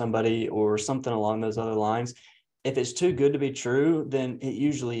referral from somebody or something along those other lines, if it's too good to be true, then it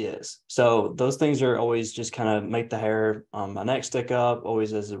usually is. So those things are always just kind of make the hair on my neck stick up,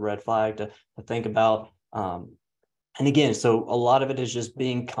 always as a red flag to think about. And again, so a lot of it is just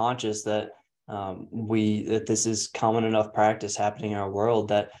being conscious that that this is common enough practice happening in our world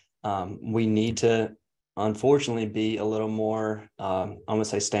that we need to, unfortunately, be a little more, I'm going to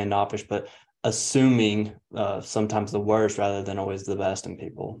say standoffish, but assuming sometimes the worst rather than always the best in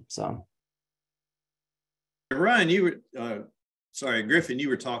people. So. Ryan, Griffin, you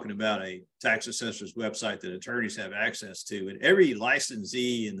were talking about a tax assessor's website that attorneys have access to, and every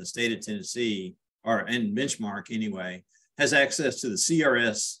licensee in the state of Tennessee, or in Benchmark anyway, has access to the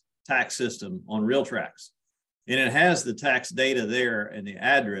CRS tax system on RealTrax. And it has the tax data there and the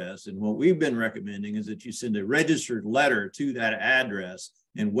address. And what we've been recommending is that you send a registered letter to that address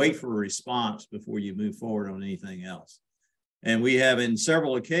and wait for a response before you move forward on anything else. And we have in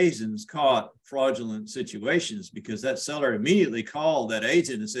several occasions caught fraudulent situations because that seller immediately called that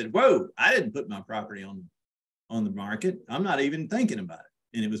agent and said, whoa, I didn't put my property on the market. I'm not even thinking about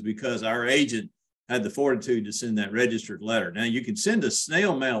it. And it was because our agent had the fortitude to send that registered letter. Now you can send a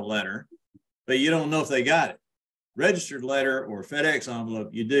snail mail letter, but you don't know if they got it. registered letter or FedEx envelope,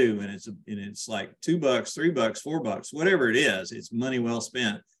 you do, and it's like $2, $3, $4, whatever it is. It's money well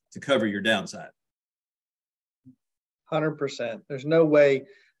spent to cover your downside. 100%. There's no way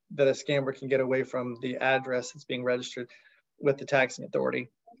that a scammer can get away from the address that's being registered with the taxing authority.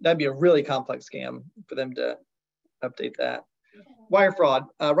 That'd be a really complex scam for them to update that. Wire fraud.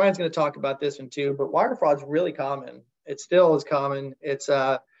 Ryan's going to talk about this one too, but wire fraud is really common. It still is common.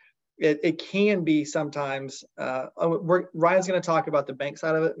 It can be sometimes. Ryan's going to talk about the bank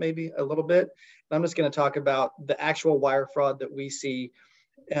side of it maybe a little bit. And I'm just going to talk about the actual wire fraud that we see.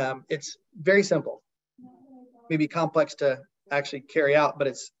 It's very simple, maybe complex to actually carry out, but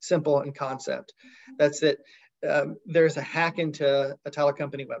it's simple in concept. That's it. There's a hack into a title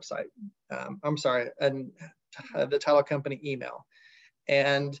company website. The title company email,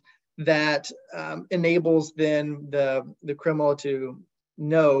 and that enables then the criminal to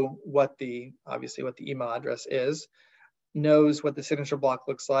know what the email address is, knows what the signature block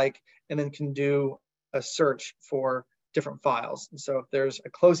looks like, and then can do a search for different files. And so if there's a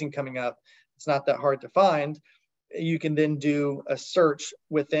closing coming up, it's not that hard to find. You can then do a search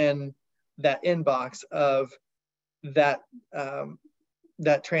within that inbox of that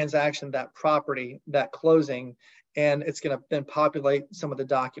transaction, that property, that closing, and it's going to then populate some of the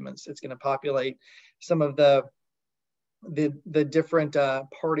documents. It's going to populate some of the different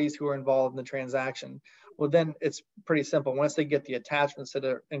parties who are involved in the transaction. Well, then it's pretty simple. Once they get the attachments that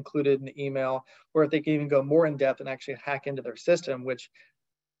are included in the email, or if they can even go more in depth and actually hack into their system, which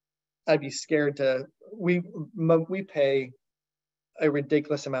I'd be scared to. We pay a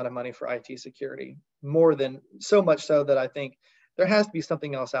ridiculous amount of money for IT security, so much so that I think there has to be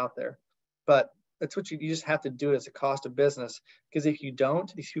something else out there. But that's what you just have to do as a cost of business, because if you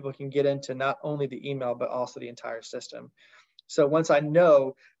don't, these people can get into not only the email, but also the entire system. So once I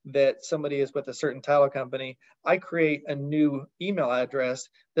know that somebody is with a certain title company, I create a new email address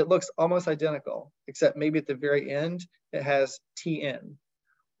that looks almost identical, except maybe at the very end, it has TN,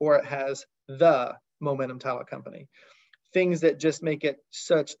 or it has the Momentum Title Company. Things that just make it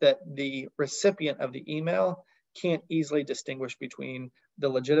such that the recipient of the email can't easily distinguish between the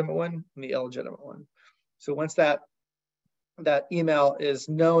legitimate one and the illegitimate one. So once that email is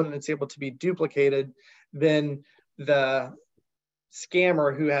known and it's able to be duplicated, then the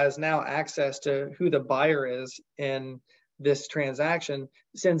scammer, who has now access to who the buyer is in this transaction,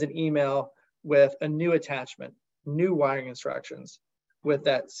 sends an email with a new attachment, new wiring instructions, with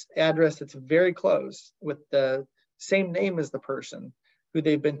that address that's very close, with the same name as the person who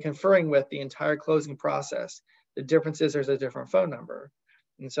they've been conferring with the entire closing process. The difference is there's a different phone number.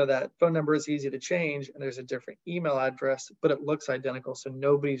 And so that phone number is easy to change, and there's a different email address, but it looks identical. So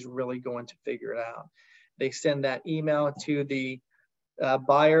nobody's really going to figure it out. They send that email to the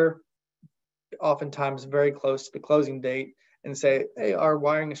buyer, oftentimes very close to the closing date, and say, hey, our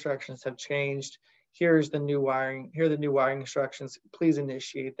wiring instructions have changed. Here's the new wiring. Here are the new wiring instructions. Please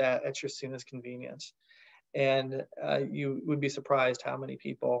initiate that at your soonest convenience. And you would be surprised how many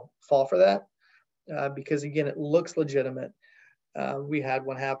people fall for that, because again, it looks legitimate. We had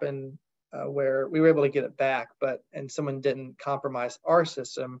one happen where we were able to get it back, and someone didn't compromise our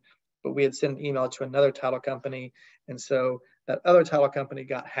system, but we had sent an email to another title company. And so that other title company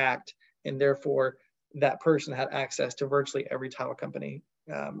got hacked, and therefore that person had access to virtually every title company,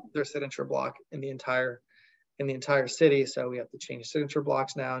 their signature block in the entire city. So we have to change signature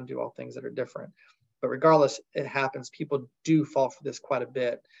blocks now and do all things that are different. But regardless, it happens. People do fall for this quite a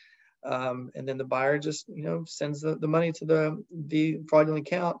bit. And then the buyer just, sends the money to the fraudulent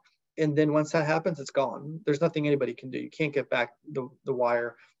account. And then once that happens, it's gone. There's nothing anybody can do. You can't get back the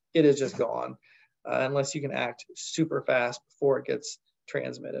wire. It is just gone, unless you can act super fast before it gets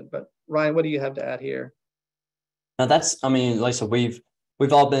transmitted. But Ryan, what do you have to add here? Now like I said,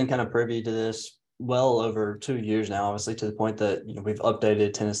 we've all been kind of privy to this well over 2 years now, obviously, to the point that we've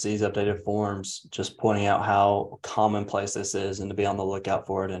updated tendencies, updated forms, just pointing out how commonplace this is and to be on the lookout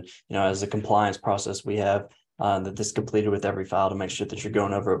for it. And as a compliance process, we have that this completed with every file to make sure that you're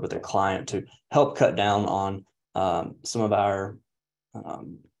going over it with a client to help cut down on some of our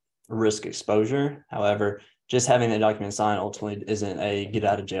risk exposure. However, just having the document signed ultimately isn't a get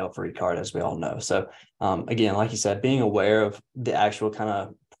out of jail free card, as we all know. So again, like you said, being aware of the actual kind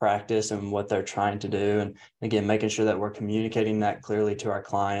of practice and what they're trying to do, and again, making sure that we're communicating that clearly to our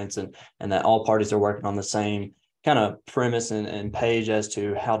clients, and that all parties are working on the same kind of premise and page as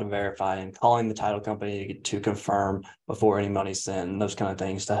to how to verify, and calling the title company to confirm before any money's sent, and those kind of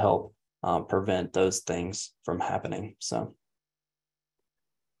things to help prevent those things from happening. So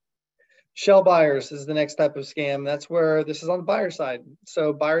Shell buyers is the next type of scam. That's where this is on the buyer side.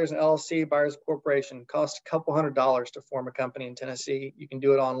 So buyers and LLC, buyers corporation, cost a couple $100 to form a company in Tennessee. You can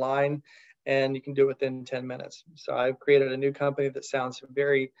do it online and you can do it within 10 minutes. So I've created a new company that sounds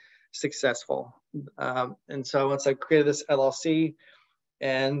very successful. And so once I created this LLC,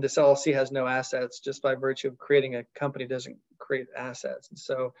 and this LLC has no assets, just by virtue of creating a company doesn't create assets. And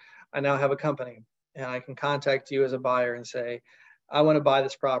so I now have a company and I can contact you as a buyer and say, I want to buy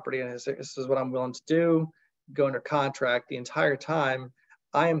this property and this is what I'm willing to do, go under contract. The entire time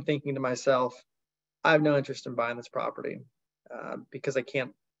I am thinking to myself, I have no interest in buying this property because I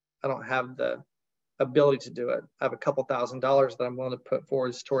don't have the ability to do it. I have a couple $1,000s that I'm willing to put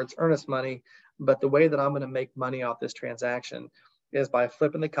forward towards earnest money. But the way that I'm going to make money off this transaction is by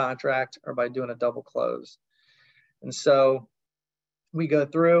flipping the contract or by doing a double close. And so we go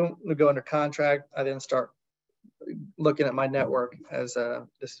through, we go under contract. I then start looking at my network as a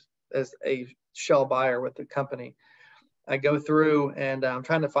shell buyer with the company. I go through and I'm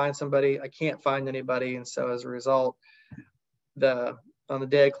trying to find somebody. I can't find anybody. And so as a result, on the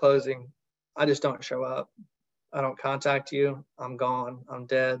day of closing, I just don't show up. I don't contact you. I'm gone. I'm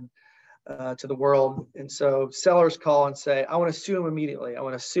dead to the world. And so sellers call and say, I want to sue them immediately. I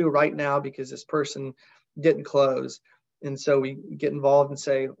want to sue right now because this person didn't close. And so we get involved and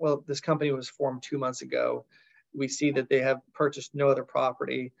say, well, this company was formed 2 months ago. We see that they have purchased no other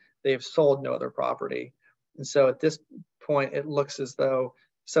property. They have sold no other property. And so at this point, it looks as though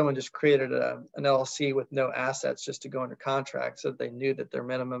someone just created an LLC with no assets just to go under contract, so that they knew that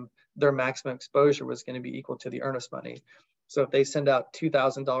their maximum exposure was going to be equal to the earnest money. So if they send out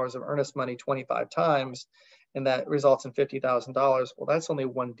 $2,000 of earnest money 25 times, and that results in $50,000, well, that's only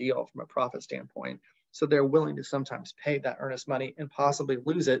one deal from a profit standpoint. So they're willing to sometimes pay that earnest money and possibly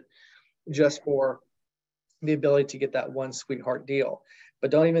lose it just for the ability to get that one sweetheart deal. But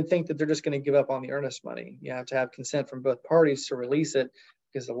don't even think that they're just going to give up on the earnest money. You have to have consent from both parties to release it,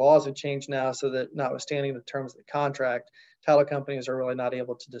 because the laws have changed now, so that notwithstanding the terms of the contract, title companies are really not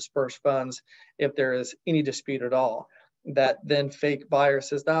able to disperse funds if there is any dispute at all. That then fake buyer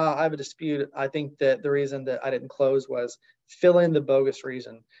says, no, I have a dispute. I think that the reason that I didn't close was fill in the bogus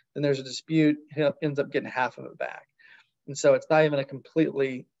reason. Then there's a dispute, he ends up getting half of it back. And so it's not even a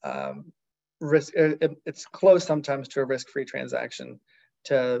completely risk. It's close sometimes to a risk-free transaction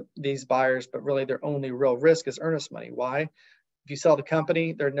to these buyers, but really their only real risk is earnest money. Why? If you sell the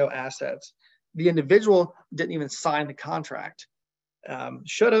company, there are no assets. The individual didn't even sign the contract.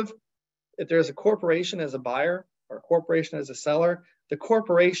 Should have. If there's a corporation as a buyer or a corporation as a seller, the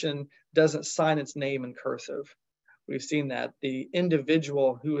corporation doesn't sign its name in cursive. We've seen that. The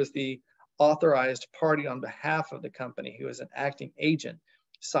individual who is the authorized party on behalf of the company, who is an acting agent,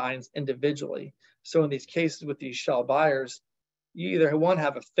 signs individually. So in these cases with these shell buyers, you either one,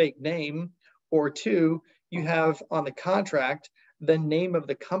 have a fake name, or two, you have on the contract the name of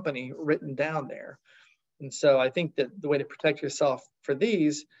the company written down there. And so I think that the way to protect yourself for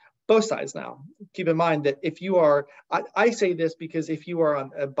these, both sides now, keep in mind that if you are, I say this because if you are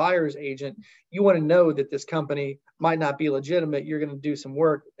a buyer's agent, you want to know that this company might not be legitimate. You're going to do some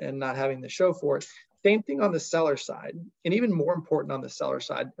work and not having to show for it. Same thing on the seller side, and even more important on the seller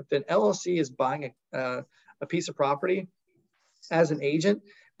side. If an LLC is buying a piece of property as an agent,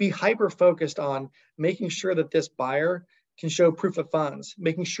 be hyper focused on making sure that this buyer can show proof of funds,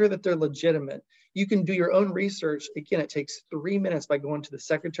 making sure that they're legitimate. You can do your own research. Again, it takes 3 minutes by going to the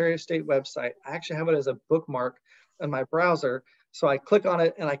Secretary of State website. I actually have it as a bookmark on my browser. So I click on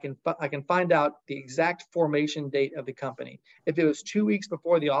it and I can find out the exact formation date of the company. If it was 2 weeks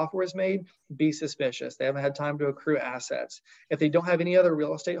before the offer was made, be suspicious. They haven't had time to accrue assets. If they don't have any other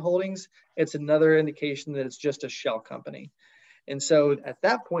real estate holdings, it's another indication that it's just a shell company. And so at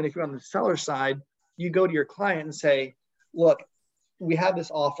that point, if you're on the seller side, you go to your client and say, look, we have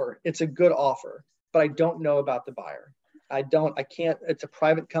this offer. It's a good offer, but I don't know about the buyer. I can't, it's a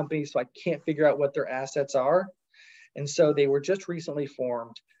private company, so I can't figure out what their assets are. And so they were just recently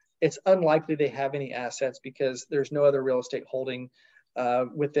formed. It's unlikely they have any assets because there's no other real estate holding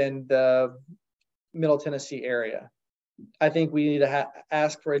within the Middle Tennessee area. I think we need to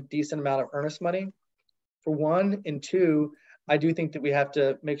ask for a decent amount of earnest money, for one, and two, I do think that we have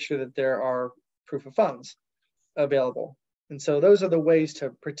to make sure that there are proof of funds available. And so those are the ways to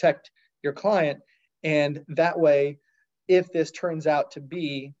protect your client. And that way, if this turns out to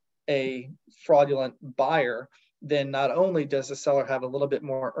be a fraudulent buyer, then not only does the seller have a little bit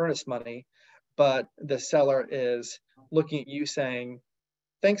more earnest money, but the seller is looking at you saying,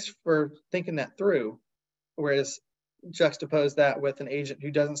 thanks for thinking that through. Whereas juxtapose that with an agent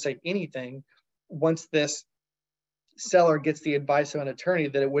who doesn't say anything. Once this seller gets the advice of an attorney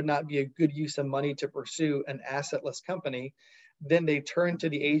that it would not be a good use of money to pursue an assetless company, then they turn to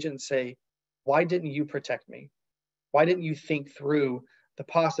the agent and say, why didn't you protect me? Why didn't you think through the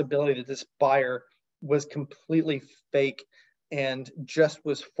possibility that this buyer was completely fake and just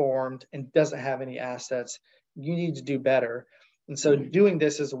was formed and doesn't have any assets? You need to do better. And so doing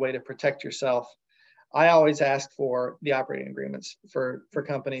this is a way to protect yourself. I always ask for the operating agreements for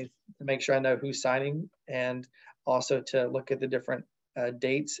companies to make sure I know who's signing, and also to look at the different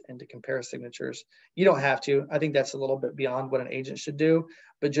dates and to compare signatures. You don't have to. I think that's a little bit beyond what an agent should do,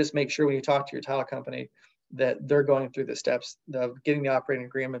 but just make sure when you talk to your title company that they're going through the steps of getting the operating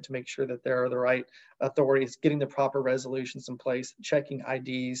agreement to make sure that there are the right authorities, getting the proper resolutions in place, checking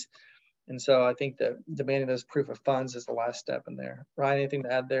IDs. And so I think that demanding those proof of funds is the last step in there. Ryan, anything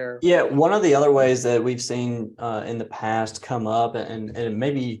to add there? Yeah, one of the other ways that we've seen in the past come up, and it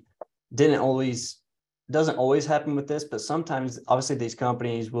maybe doesn't always happen with this, but sometimes obviously these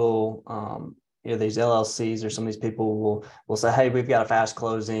companies will, these LLCs or some of these people will say, hey, we've got a fast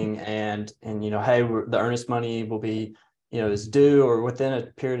closing, and hey, the earnest money will be, is due or within a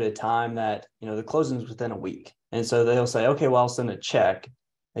period of time that, the closing is within a week. And so they'll say, okay, well, I'll send a check.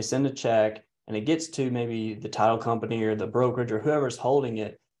 They send a check and it gets to maybe the title company or the brokerage or whoever's holding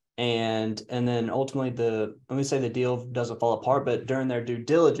it. And then ultimately let me say the deal doesn't fall apart, but during their due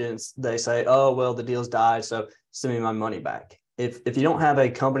diligence, they say, oh, well, the deal's died, so send me my money back. If you don't have a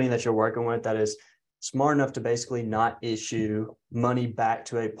company that you're working with that is smart enough to basically not issue money back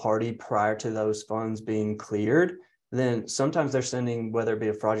to a party prior to those funds being cleared, then sometimes they're sending, whether it be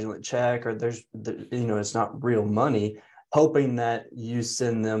a fraudulent check or it's not real money, hoping that you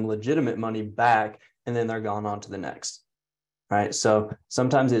send them legitimate money back, and then they're gone on to the next. Right. So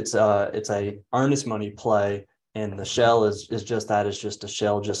sometimes it's a earnest money play, and the shell is just that. It's just a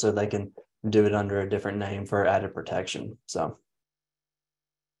shell, just so they can do it under a different name for added protection. So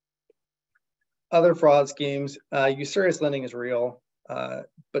other fraud schemes, usurious lending is real,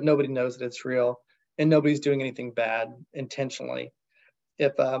 but nobody knows that it's real, and nobody's doing anything bad intentionally.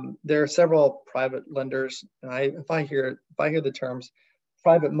 If there are several private lenders, and if I hear the terms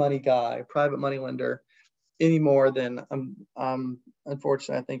private money guy, private money lender anymore, then I'm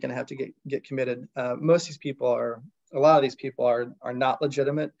unfortunately, I think, going to have to get committed. A lot of these people are not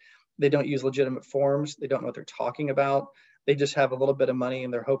legitimate. They don't use legitimate forms. They don't know what they're talking about. They just have a little bit of money,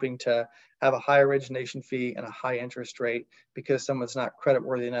 and they're hoping to have a high origination fee and a high interest rate because someone's not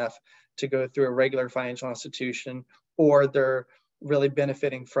creditworthy enough to go through a regular financial institution, or they're really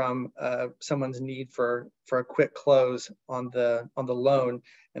benefiting from someone's need for a quick close on the loan,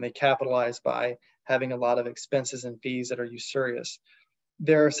 and they capitalize by having a lot of expenses and fees that are usurious.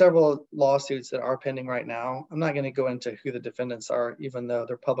 There are several lawsuits that are pending right now. I'm not going to go into who the defendants are, even though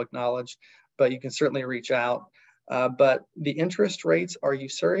they're public knowledge, but you can certainly reach out. But the interest rates are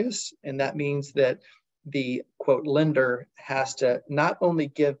usurious, and that means that the quote lender has to not only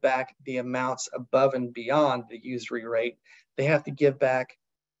give back the amounts above and beyond the usury rate, they have to give back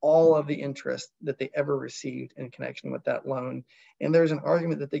all of the interest that they ever received in connection with that loan. And there's an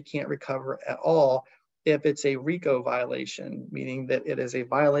argument that they can't recover at all if it's a RICO violation, meaning that it is a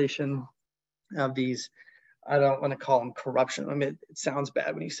violation of these, I don't want to call them corruption. I mean, it sounds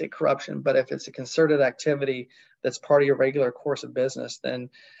bad when you say corruption, but if it's a concerted activity that's part of your regular course of business, then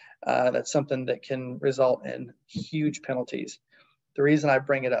that's something that can result in huge penalties. The reason I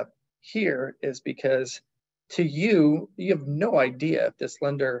bring it up here is because to you have no idea if this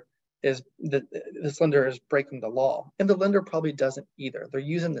lender is breaking the law, and the lender probably doesn't either. They're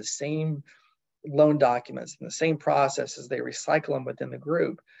using the same loan documents and the same processes. They recycle them within the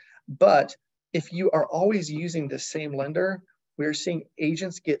group. But if you are always using the same lender, we're seeing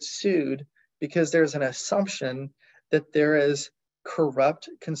agents get sued because there's an assumption that there is corrupt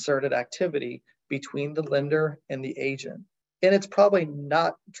concerted activity between the lender and the agent. And it's probably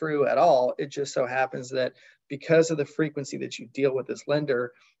not true at all. It just so happens that because of the frequency that you deal with this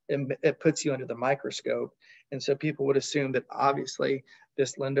lender, it puts you under the microscope. And so people would assume that obviously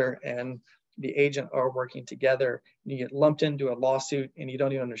this lender and the agent are working together. You get lumped into a lawsuit and you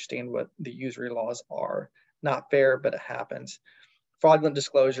don't even understand what the usury laws are. Not fair, but it happens. Fraudulent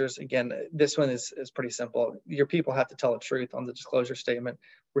disclosures, again, this one is pretty simple. Your people have to tell the truth on the disclosure statement.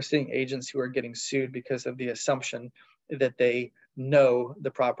 We're seeing agents who are getting sued because of the assumption that they know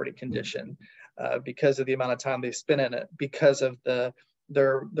the property condition, because of the amount of time they spend in it, because of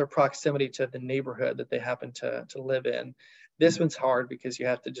their proximity to the neighborhood that they happen to live in. This one's hard because you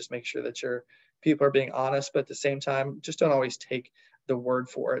have to just make sure that your people are being honest, but at the same time, just don't always take the word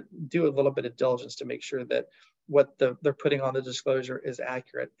for it. Do a little bit of diligence to make sure that what they're putting on the disclosure is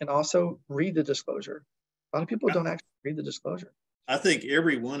accurate, and also read the disclosure. A lot of people don't actually read the disclosure. I think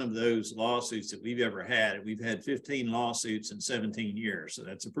every one of those lawsuits that we've ever had, we've had 15 lawsuits in 17 years. So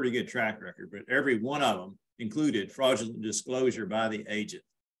that's a pretty good track record, but every one of them included fraudulent disclosure by the agent.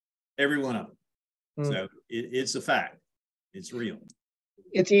 Every one of them. So it's a fact. It's real.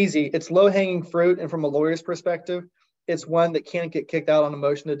 It's easy. It's low-hanging fruit. And from a lawyer's perspective, it's one that can't get kicked out on a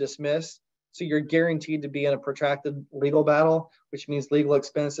motion to dismiss. So you're guaranteed to be in a protracted legal battle, which means legal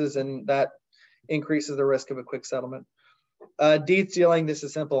expenses, and that increases the risk of a quick settlement. Deed sealing, this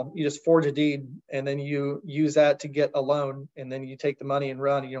is simple. You just forge a deed and then you use that to get a loan, and then you take the money and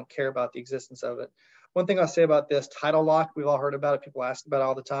run, and you don't care about the existence of it. One thing I'll say about this, title lock, we've all heard about it. People ask about it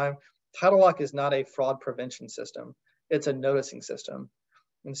all the time. Title lock is not a fraud prevention system. It's a noticing system.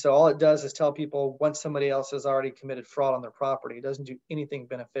 And so all it does is tell people once somebody else has already committed fraud on their property, it doesn't do anything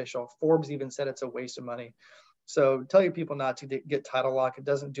beneficial. Forbes even said it's a waste of money. So tell your people not to get title lock. It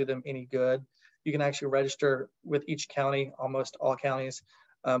doesn't do them any good. You can actually register with each county, almost all counties,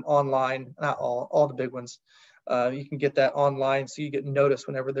 online, not all the big ones. You can get that online, so you get notice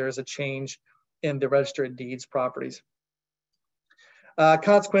whenever there is a change in the register of deeds properties.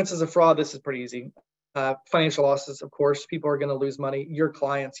 Consequences of fraud, this is pretty easy. Financial losses, of course, people are going to lose money. Your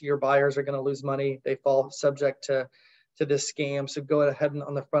clients, your buyers are going to lose money. They fall subject to this scam. So go ahead and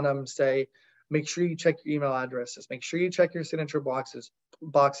on the front of them say, make sure you check your email addresses. Make sure you check your signature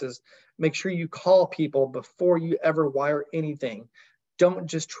boxes. Make sure you call people before you ever wire anything. Don't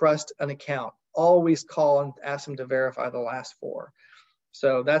just trust an account. Always call and ask them to verify the last four.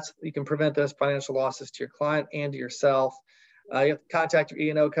 So you can prevent those financial losses to your client and to yourself. You have to contact your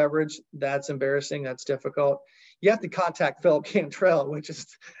E&O coverage. That's embarrassing. That's difficult. You have to contact Phillip Cantrell, which is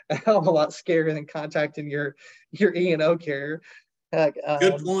a hell of a lot scarier than contacting your E&O carrier.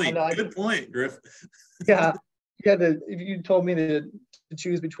 Good point. Good point, Griffin. Yeah. If you told me to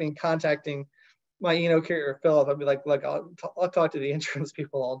choose between contacting my E&O carrier or Phillip, I'd be like I'll talk to the insurance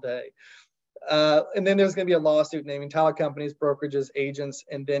people all day. And then there's going to be a lawsuit naming title companies, brokerages, agents,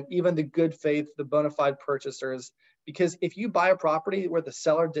 and then even the good faith, the bona fide purchasers. Because if you buy a property where the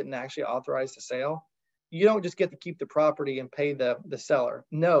seller didn't actually authorize the sale, you don't just get to keep the property and pay the seller.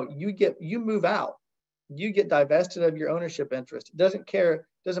 No, you move out. You get divested of your ownership interest. It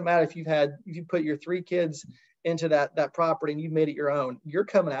doesn't matter if you put your 3 kids into that property and you've made it your own. You're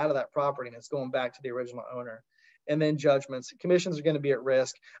coming out of that property and it's going back to the original owner. And then judgments. Commissions are going to be at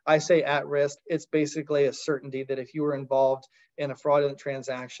risk. I say at risk. It's basically a certainty that if you were involved in a fraudulent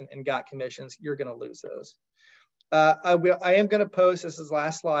transaction and got commissions, you're going to lose those. I am going to post, this is the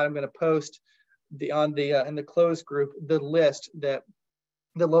last slide, I'm going to post in the closed group, the list that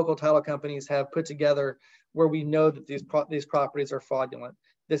the local title companies have put together where we know that these properties are fraudulent.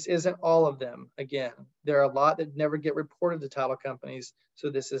 This isn't all of them. Again, there are a lot that never get reported to title companies. So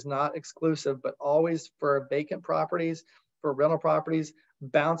this is not exclusive, but always for vacant properties, for rental properties,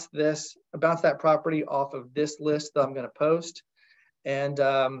 bounce that property off of this list that I'm going to post. And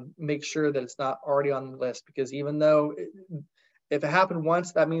make sure that it's not already on the list, because even though if it happened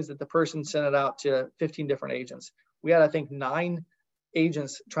once, that means that the person sent it out to 15 different agents. We had, I think, 9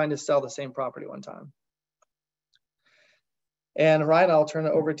 agents trying to sell the same property one time. And Ryan, I'll turn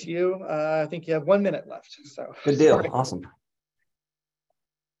it over to you. I think you have 1 minute left. So good deal. Sorry. Awesome.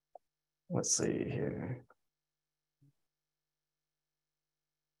 Let's see here.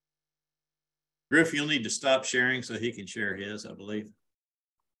 Griff, you'll need to stop sharing so he can share his, I believe.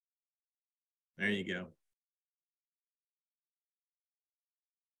 There you go.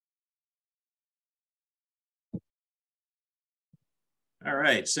 All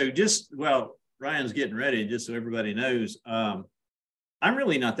right. So Ryan's getting ready, just so everybody knows. I'm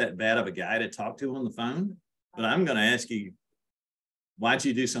really not that bad of a guy to talk to on the phone, but I'm going to ask you, why'd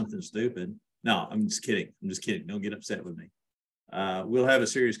you do something stupid? No, I'm just kidding. Don't get upset with me. We'll have a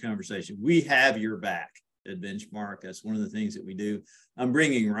serious conversation. We have your back at Benchmark. That's one of the things that we do. I'm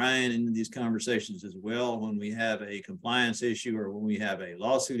bringing Ryan into these conversations as well when we have a compliance issue or when we have a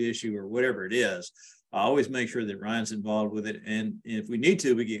lawsuit issue or whatever it is. I always make sure that Ryan's involved with it. And if we need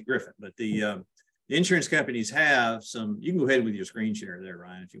to, we get Griffin. But the insurance companies have some, you can go ahead with your screen share there,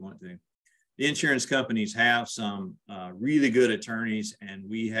 Ryan, if you want to. The insurance companies have some really good attorneys, and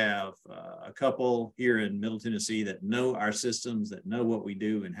we have a couple here in Middle Tennessee that know our systems, that know what we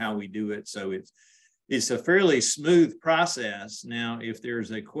do and how we do it. So it's a fairly smooth process. Now, if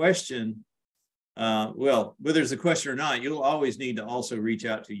there's a question, whether there's a question or not, you'll always need to also reach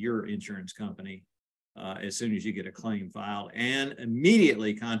out to your insurance company as soon as you get a claim filed, and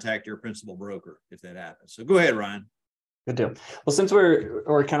immediately contact your principal broker if that happens. So go ahead, Ryan. Good deal. Well, since we're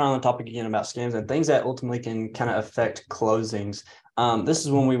kind of on the topic again about scams and things that ultimately can kind of affect closings, This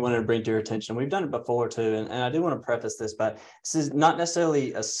is one we wanted to bring to your attention. We've done it before too, and I do want to preface this, but this is not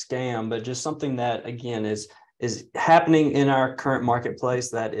necessarily a scam, but just something that, again, is happening in our current marketplace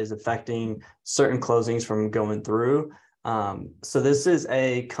that is affecting certain closings from going through. So this is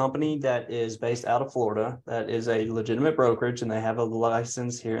a company that is based out of Florida, that is a legitimate brokerage, and they have a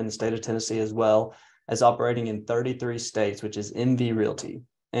license here in the state of Tennessee as well, as operating in 33 states, which is MV Realty.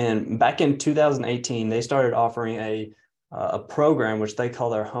 And back in 2018, they started offering a program which they call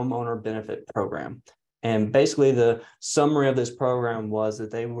their homeowner benefit program. And basically the summary of this program was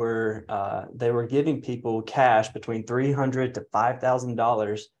that they were giving people cash between $300 to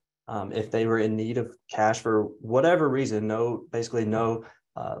 $5,000 if they were in need of cash for whatever reason. Basically no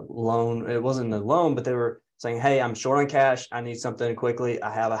loan. It wasn't a loan, but they were saying, hey, I'm short on cash. I need something quickly.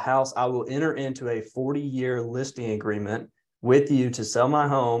 I have a house. I will enter into a 40-year listing agreement with you to sell my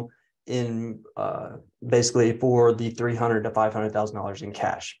home in basically for the $300,000 to $500,000 in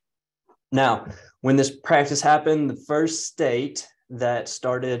cash. Now, when this practice happened, the first state that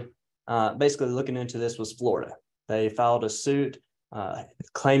started basically looking into this was Florida. They filed a suit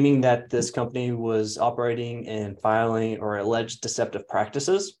claiming that this company was operating and filing or alleged deceptive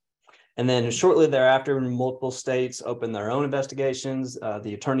practices. And then shortly thereafter, multiple states opened their own investigations.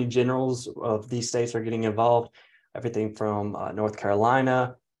 The attorney generals of these states are getting involved, everything from North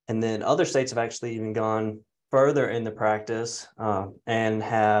Carolina. And then other states have actually even gone further in the practice and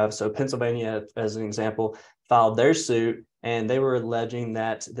have, so Pennsylvania, as an example, filed their suit, and they were alleging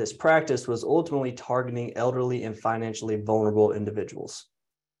that this practice was ultimately targeting elderly and financially vulnerable individuals.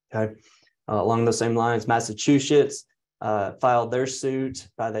 Okay. Along those same lines, Massachusetts filed their suit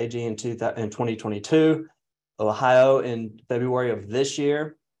by the AG in 2022, Ohio in February of this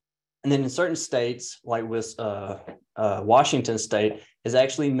year. And then in certain states, like with Washington State, is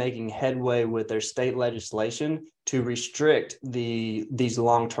actually making headway with their state legislation to restrict these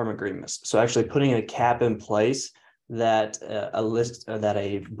long-term agreements. So actually putting a cap in place that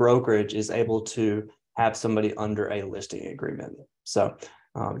a brokerage is able to have somebody under a listing agreement. So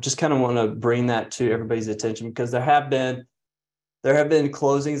just kind of want to bring that to everybody's attention, because there have been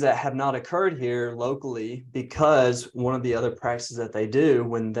closings that have not occurred here locally, because one of the other practices that they do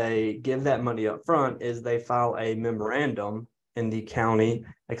when they give that money up front is they file a memorandum in the county.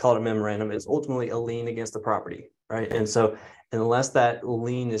 They call it a memorandum. It's ultimately a lien against the property, right? And so unless that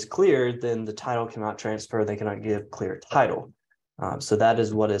lien is cleared, then the title cannot transfer. They cannot give clear title. So that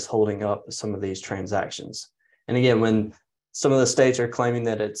is what is holding up some of these transactions. And again, when some of the states are claiming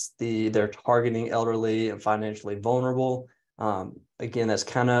that they're targeting elderly and financially vulnerable, again, that's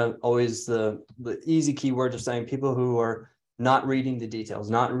kind of always the easy keyword of saying people who are not reading the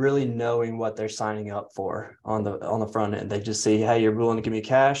details, not really knowing what they're signing up for on the front end. They just see, hey, you're willing to give me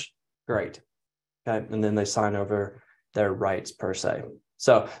cash, great, okay, and then they sign over their rights per se.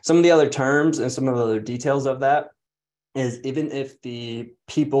 So some of the other terms and some of the other details of that is, even if the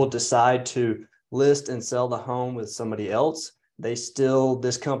people decide to list and sell the home with somebody else,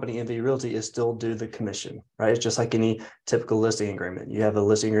 this company, MV Realty, is still due the commission, right? It's just like any typical listing agreement. You have a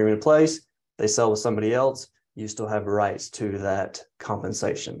listing agreement in place, they sell with somebody else, you still have rights to that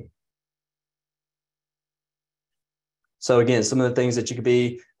compensation. So again, some of the things that you could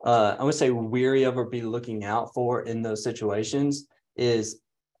be, I would say, weary of or be looking out for in those situations is,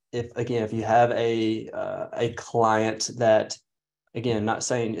 if you have a client that, again, not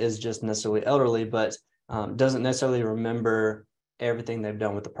saying is just necessarily elderly, but doesn't necessarily remember everything they've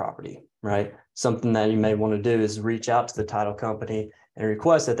done with the property, right? Something that you may want to do is reach out to the title company and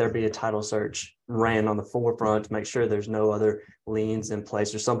request that there be a title search ran on the forefront to make sure there's no other liens in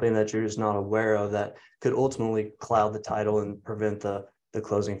place or something that you're just not aware of that could ultimately cloud the title and prevent the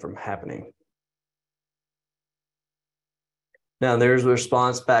closing from happening. Now, there's a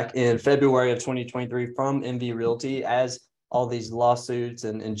response back in February of 2023 from MV Realty. As all these lawsuits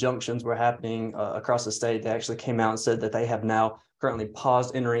and injunctions were happening across the state, they actually came out and said that they have now currently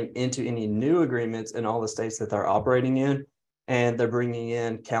paused entering into any new agreements in all the states that they're operating in. And they're bringing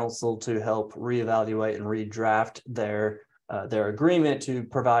in counsel to help reevaluate and redraft their agreement to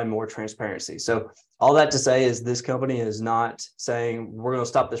provide more transparency. So all that to say is, this company is not saying we're going to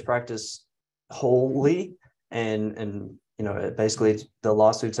stop this practice wholly. And basically the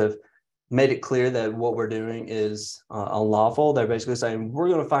lawsuits have made it clear that what we're doing is unlawful. They're basically saying we're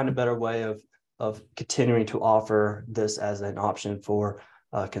going to find a better way of continuing to offer this as an option for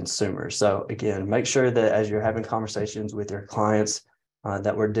consumers. So again, make sure that as you're having conversations with your clients,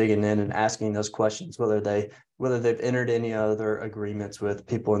 that we're digging in and asking those questions, whether they've entered any other agreements with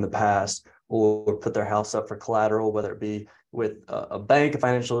people in the past or put their house up for collateral, whether it be with a bank, a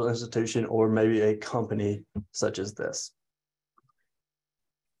financial institution, or maybe a company such as this.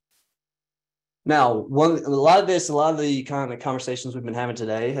 Now, a lot of the kind of conversations we've been having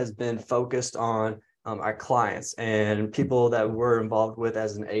today has been focused on our clients and people that we're involved with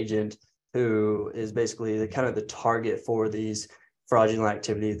as an agent, who is basically the kind of the target for these fraudulent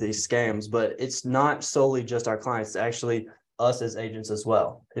activities, these scams. But it's not solely just our clients, it's actually us as agents as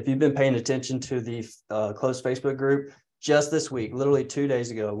well. If you've been paying attention to the closed Facebook group, just this week, literally 2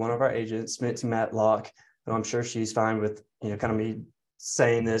 days ago, one of our agents, Mitzi Matlock, who I'm sure she's fine with, kind of me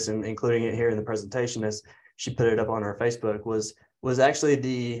saying this and including it here in the presentation, as she put it up on her Facebook, was actually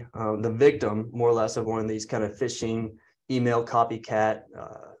the victim, more or less, of one of these kind of phishing email copycat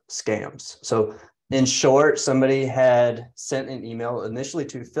scams. So in short, somebody had sent an email initially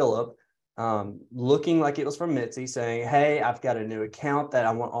to Phillip, looking like it was from Mitzi, saying, "Hey, I've got a new account that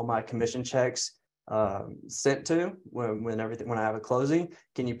I want all my commission checks sent to when I have a closing.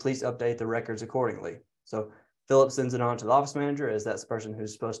 Can you please update the records accordingly?" So Phillip sends it on to the office manager, as that's the person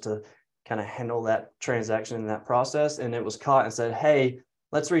who's supposed to kind of handle that transaction and that process. And it was caught and said, "Hey,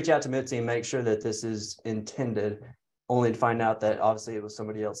 let's reach out to Mitzi and make sure that this is intended," only to find out that obviously it was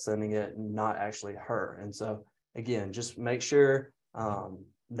somebody else sending it, not actually her. And so again, just make sure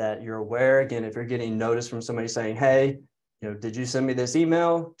that you're aware. Again, if you're getting notice from somebody saying, "Hey, did you send me this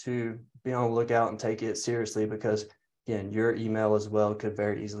email?" to be on the lookout and take it seriously, because again, your email as well could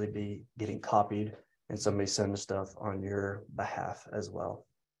very easily be getting copied and somebody sending stuff on your behalf as well.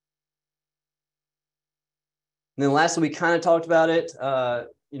 And then lastly, we kind of talked about it,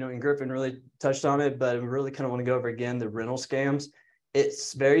 and Griffin really touched on it, but we really kind of want to go over again the rental scams.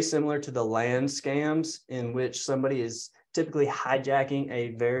 It's very similar to the land scams, in which somebody is typically hijacking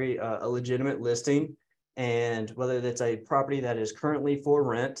a legitimate listing, and whether that's a property that is currently for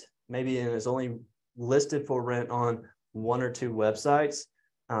rent, maybe and is only listed for rent on 1 or 2 websites,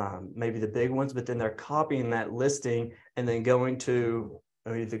 maybe the big ones, but then they're copying that listing and then going to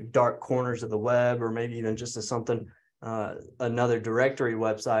the dark corners of the web, or maybe even just as something, another directory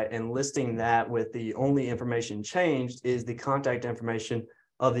website, and listing that with the only information changed is the contact information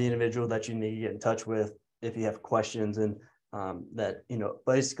of the individual that you need to get in touch with if you have questions, and that,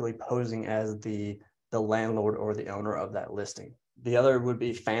 basically posing as the landlord or the owner of that listing. The other would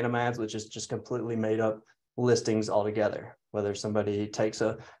be phantom ads, which is just completely made up listings altogether. Whether somebody takes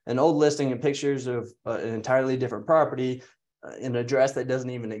an old listing and pictures of an entirely different property, an address that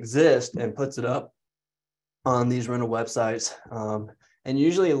doesn't even exist, and puts it up on these rental websites. And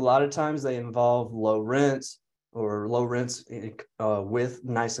usually a lot of times they involve low rents with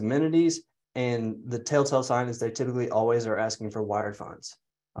nice amenities. And the telltale sign is they typically always are asking for wired funds.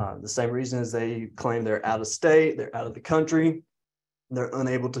 The same reason as they claim they're out of state, they're out of the country, they're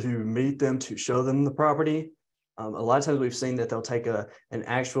unable to meet them to show them the property. A lot of times we've seen that they'll take an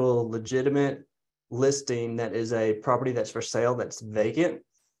actual legitimate listing that is a property that's for sale, that's vacant,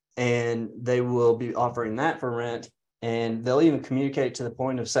 and they will be offering that for rent. And they'll even communicate to the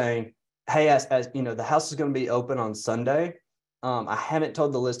point of saying, "Hey, as the house is going to be open on Sunday. I haven't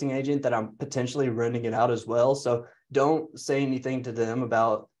told the listing agent that I'm potentially renting it out as well. So don't say anything to them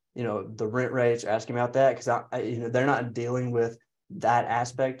about, the rent rates, or asking about that, because they're not dealing with that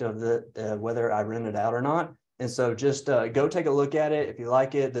aspect of the whether I rent it out or not. And so just go take a look at it. If you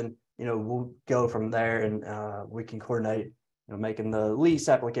like it, then we'll go from there, and we can coordinate making the lease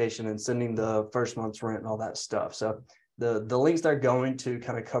application and sending the first month's rent and all that stuff." So the links they're going to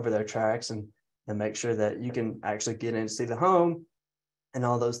kind of cover their tracks and make sure that you can actually get in and see the home and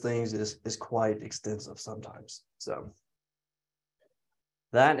all those things is quite extensive sometimes. So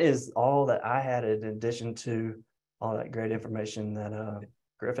that is all that I had, in addition to all that great information that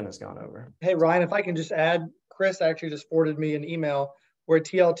Griffin has gone over. Hey, Ryan, if I can just add, Chris actually just forwarded me an email where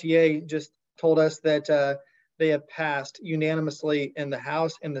TLTA just told us that they have passed unanimously in the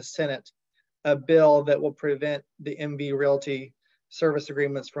House and the Senate a bill that will prevent the MB Realty service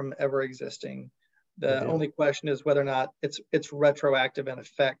agreements from ever existing. The only question is whether or not it's retroactive in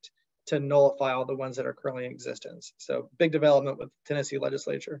effect to nullify all the ones that are currently in existence. So big development with Tennessee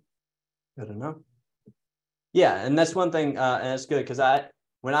legislature. Good enough. Yeah, and that's one thing, and it's good, because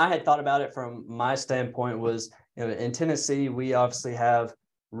when I had thought about it from my standpoint was, in Tennessee, we obviously have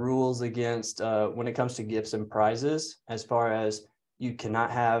rules against when it comes to gifts and prizes, as far as you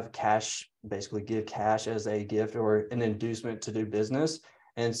cannot have cash, basically give cash as a gift or an inducement to do business.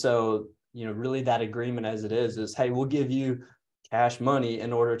 And so, really that agreement as it is, hey, we'll give you cash money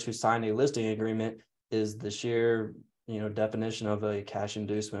in order to sign a listing agreement, is the sheer, definition of a cash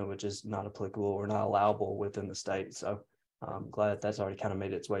inducement, which is not applicable or not allowable within the state. So I'm glad that's already kind of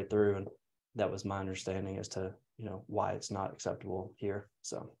made its way through. And that was my understanding as to, why it's not acceptable here.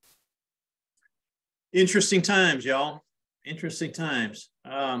 So interesting times, y'all. Interesting times.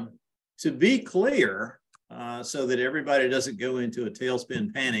 to be clear, so that everybody doesn't go into a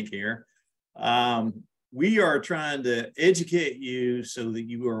tailspin panic here, we are trying to educate you so that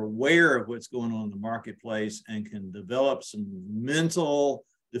you are aware of what's going on in the marketplace and can develop some mental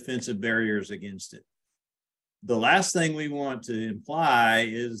defensive barriers against it. The last thing we want to imply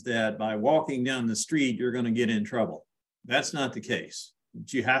is that by walking down the street, you're going to get in trouble. That's not the case.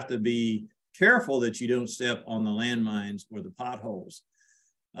 But you have to be careful that you don't step on the landmines or the potholes.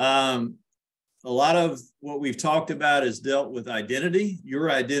 A lot of what we've talked about is dealt with identity,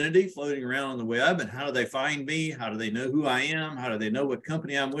 your identity floating around on the web, and how do they find me? How do they know who I am? How do they know what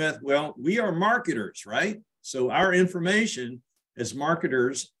company I'm with? Well, we are marketers, right? So our information as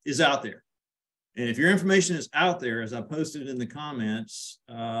marketers is out there. And if your information is out there, as I posted in the comments,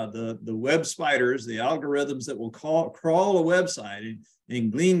 the web spiders, the algorithms that will crawl a website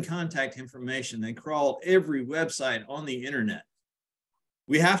and glean contact information, they crawl every website on the internet.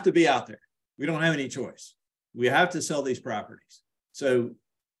 We have to be out there. We don't have any choice. We have to sell these properties. So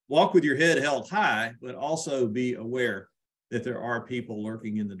walk with your head held high, but also be aware that there are people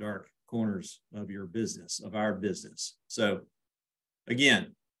lurking in the dark corners of your business, of our business. So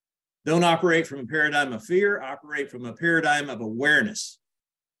again, don't operate from a paradigm of fear, operate from a paradigm of awareness.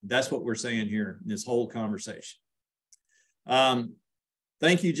 That's what we're saying here in this whole conversation.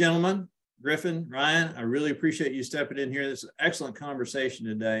 Thank you, gentlemen. Griffin, Ryan, I really appreciate you stepping in here. This is an excellent conversation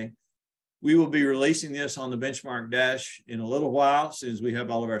today. We will be releasing this on the Benchmark Dash in a little while, as soon as we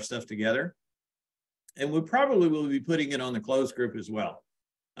have all of our stuff together. And we probably will be putting it on the closed group as well.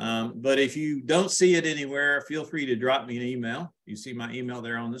 But if you don't see it anywhere, feel free to drop me an email. You see my email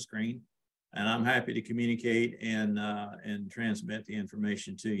there on the screen, and I'm happy to communicate and transmit the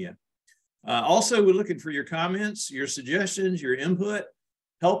information to you. Also, we're looking for your comments, your suggestions, your input.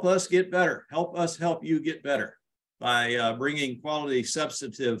 Help us get better. Help us help you get better by bringing quality,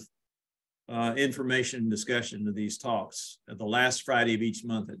 substantive information and discussion to these talks at the last Friday of each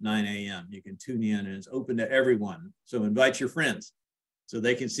month at 9 a.m. You can tune in, and it's open to everyone. So invite your friends so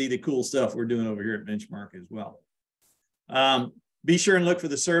they can see the cool stuff we're doing over here at Benchmark as well. Be sure and look for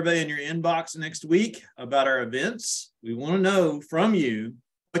the survey in your inbox next week about our events. We want to know from you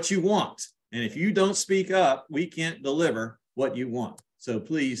what you want. And if you don't speak up, we can't deliver what you want. So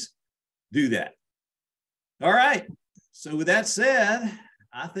please do that. All right. So with that said,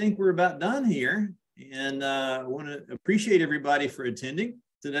 I think we're about done here, and I want to appreciate everybody for attending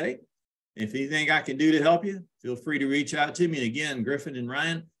today. If anything I can do to help you, feel free to reach out to me. And again, Griffin and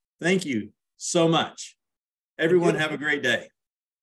Ryan, thank you so much. Everyone have a great day.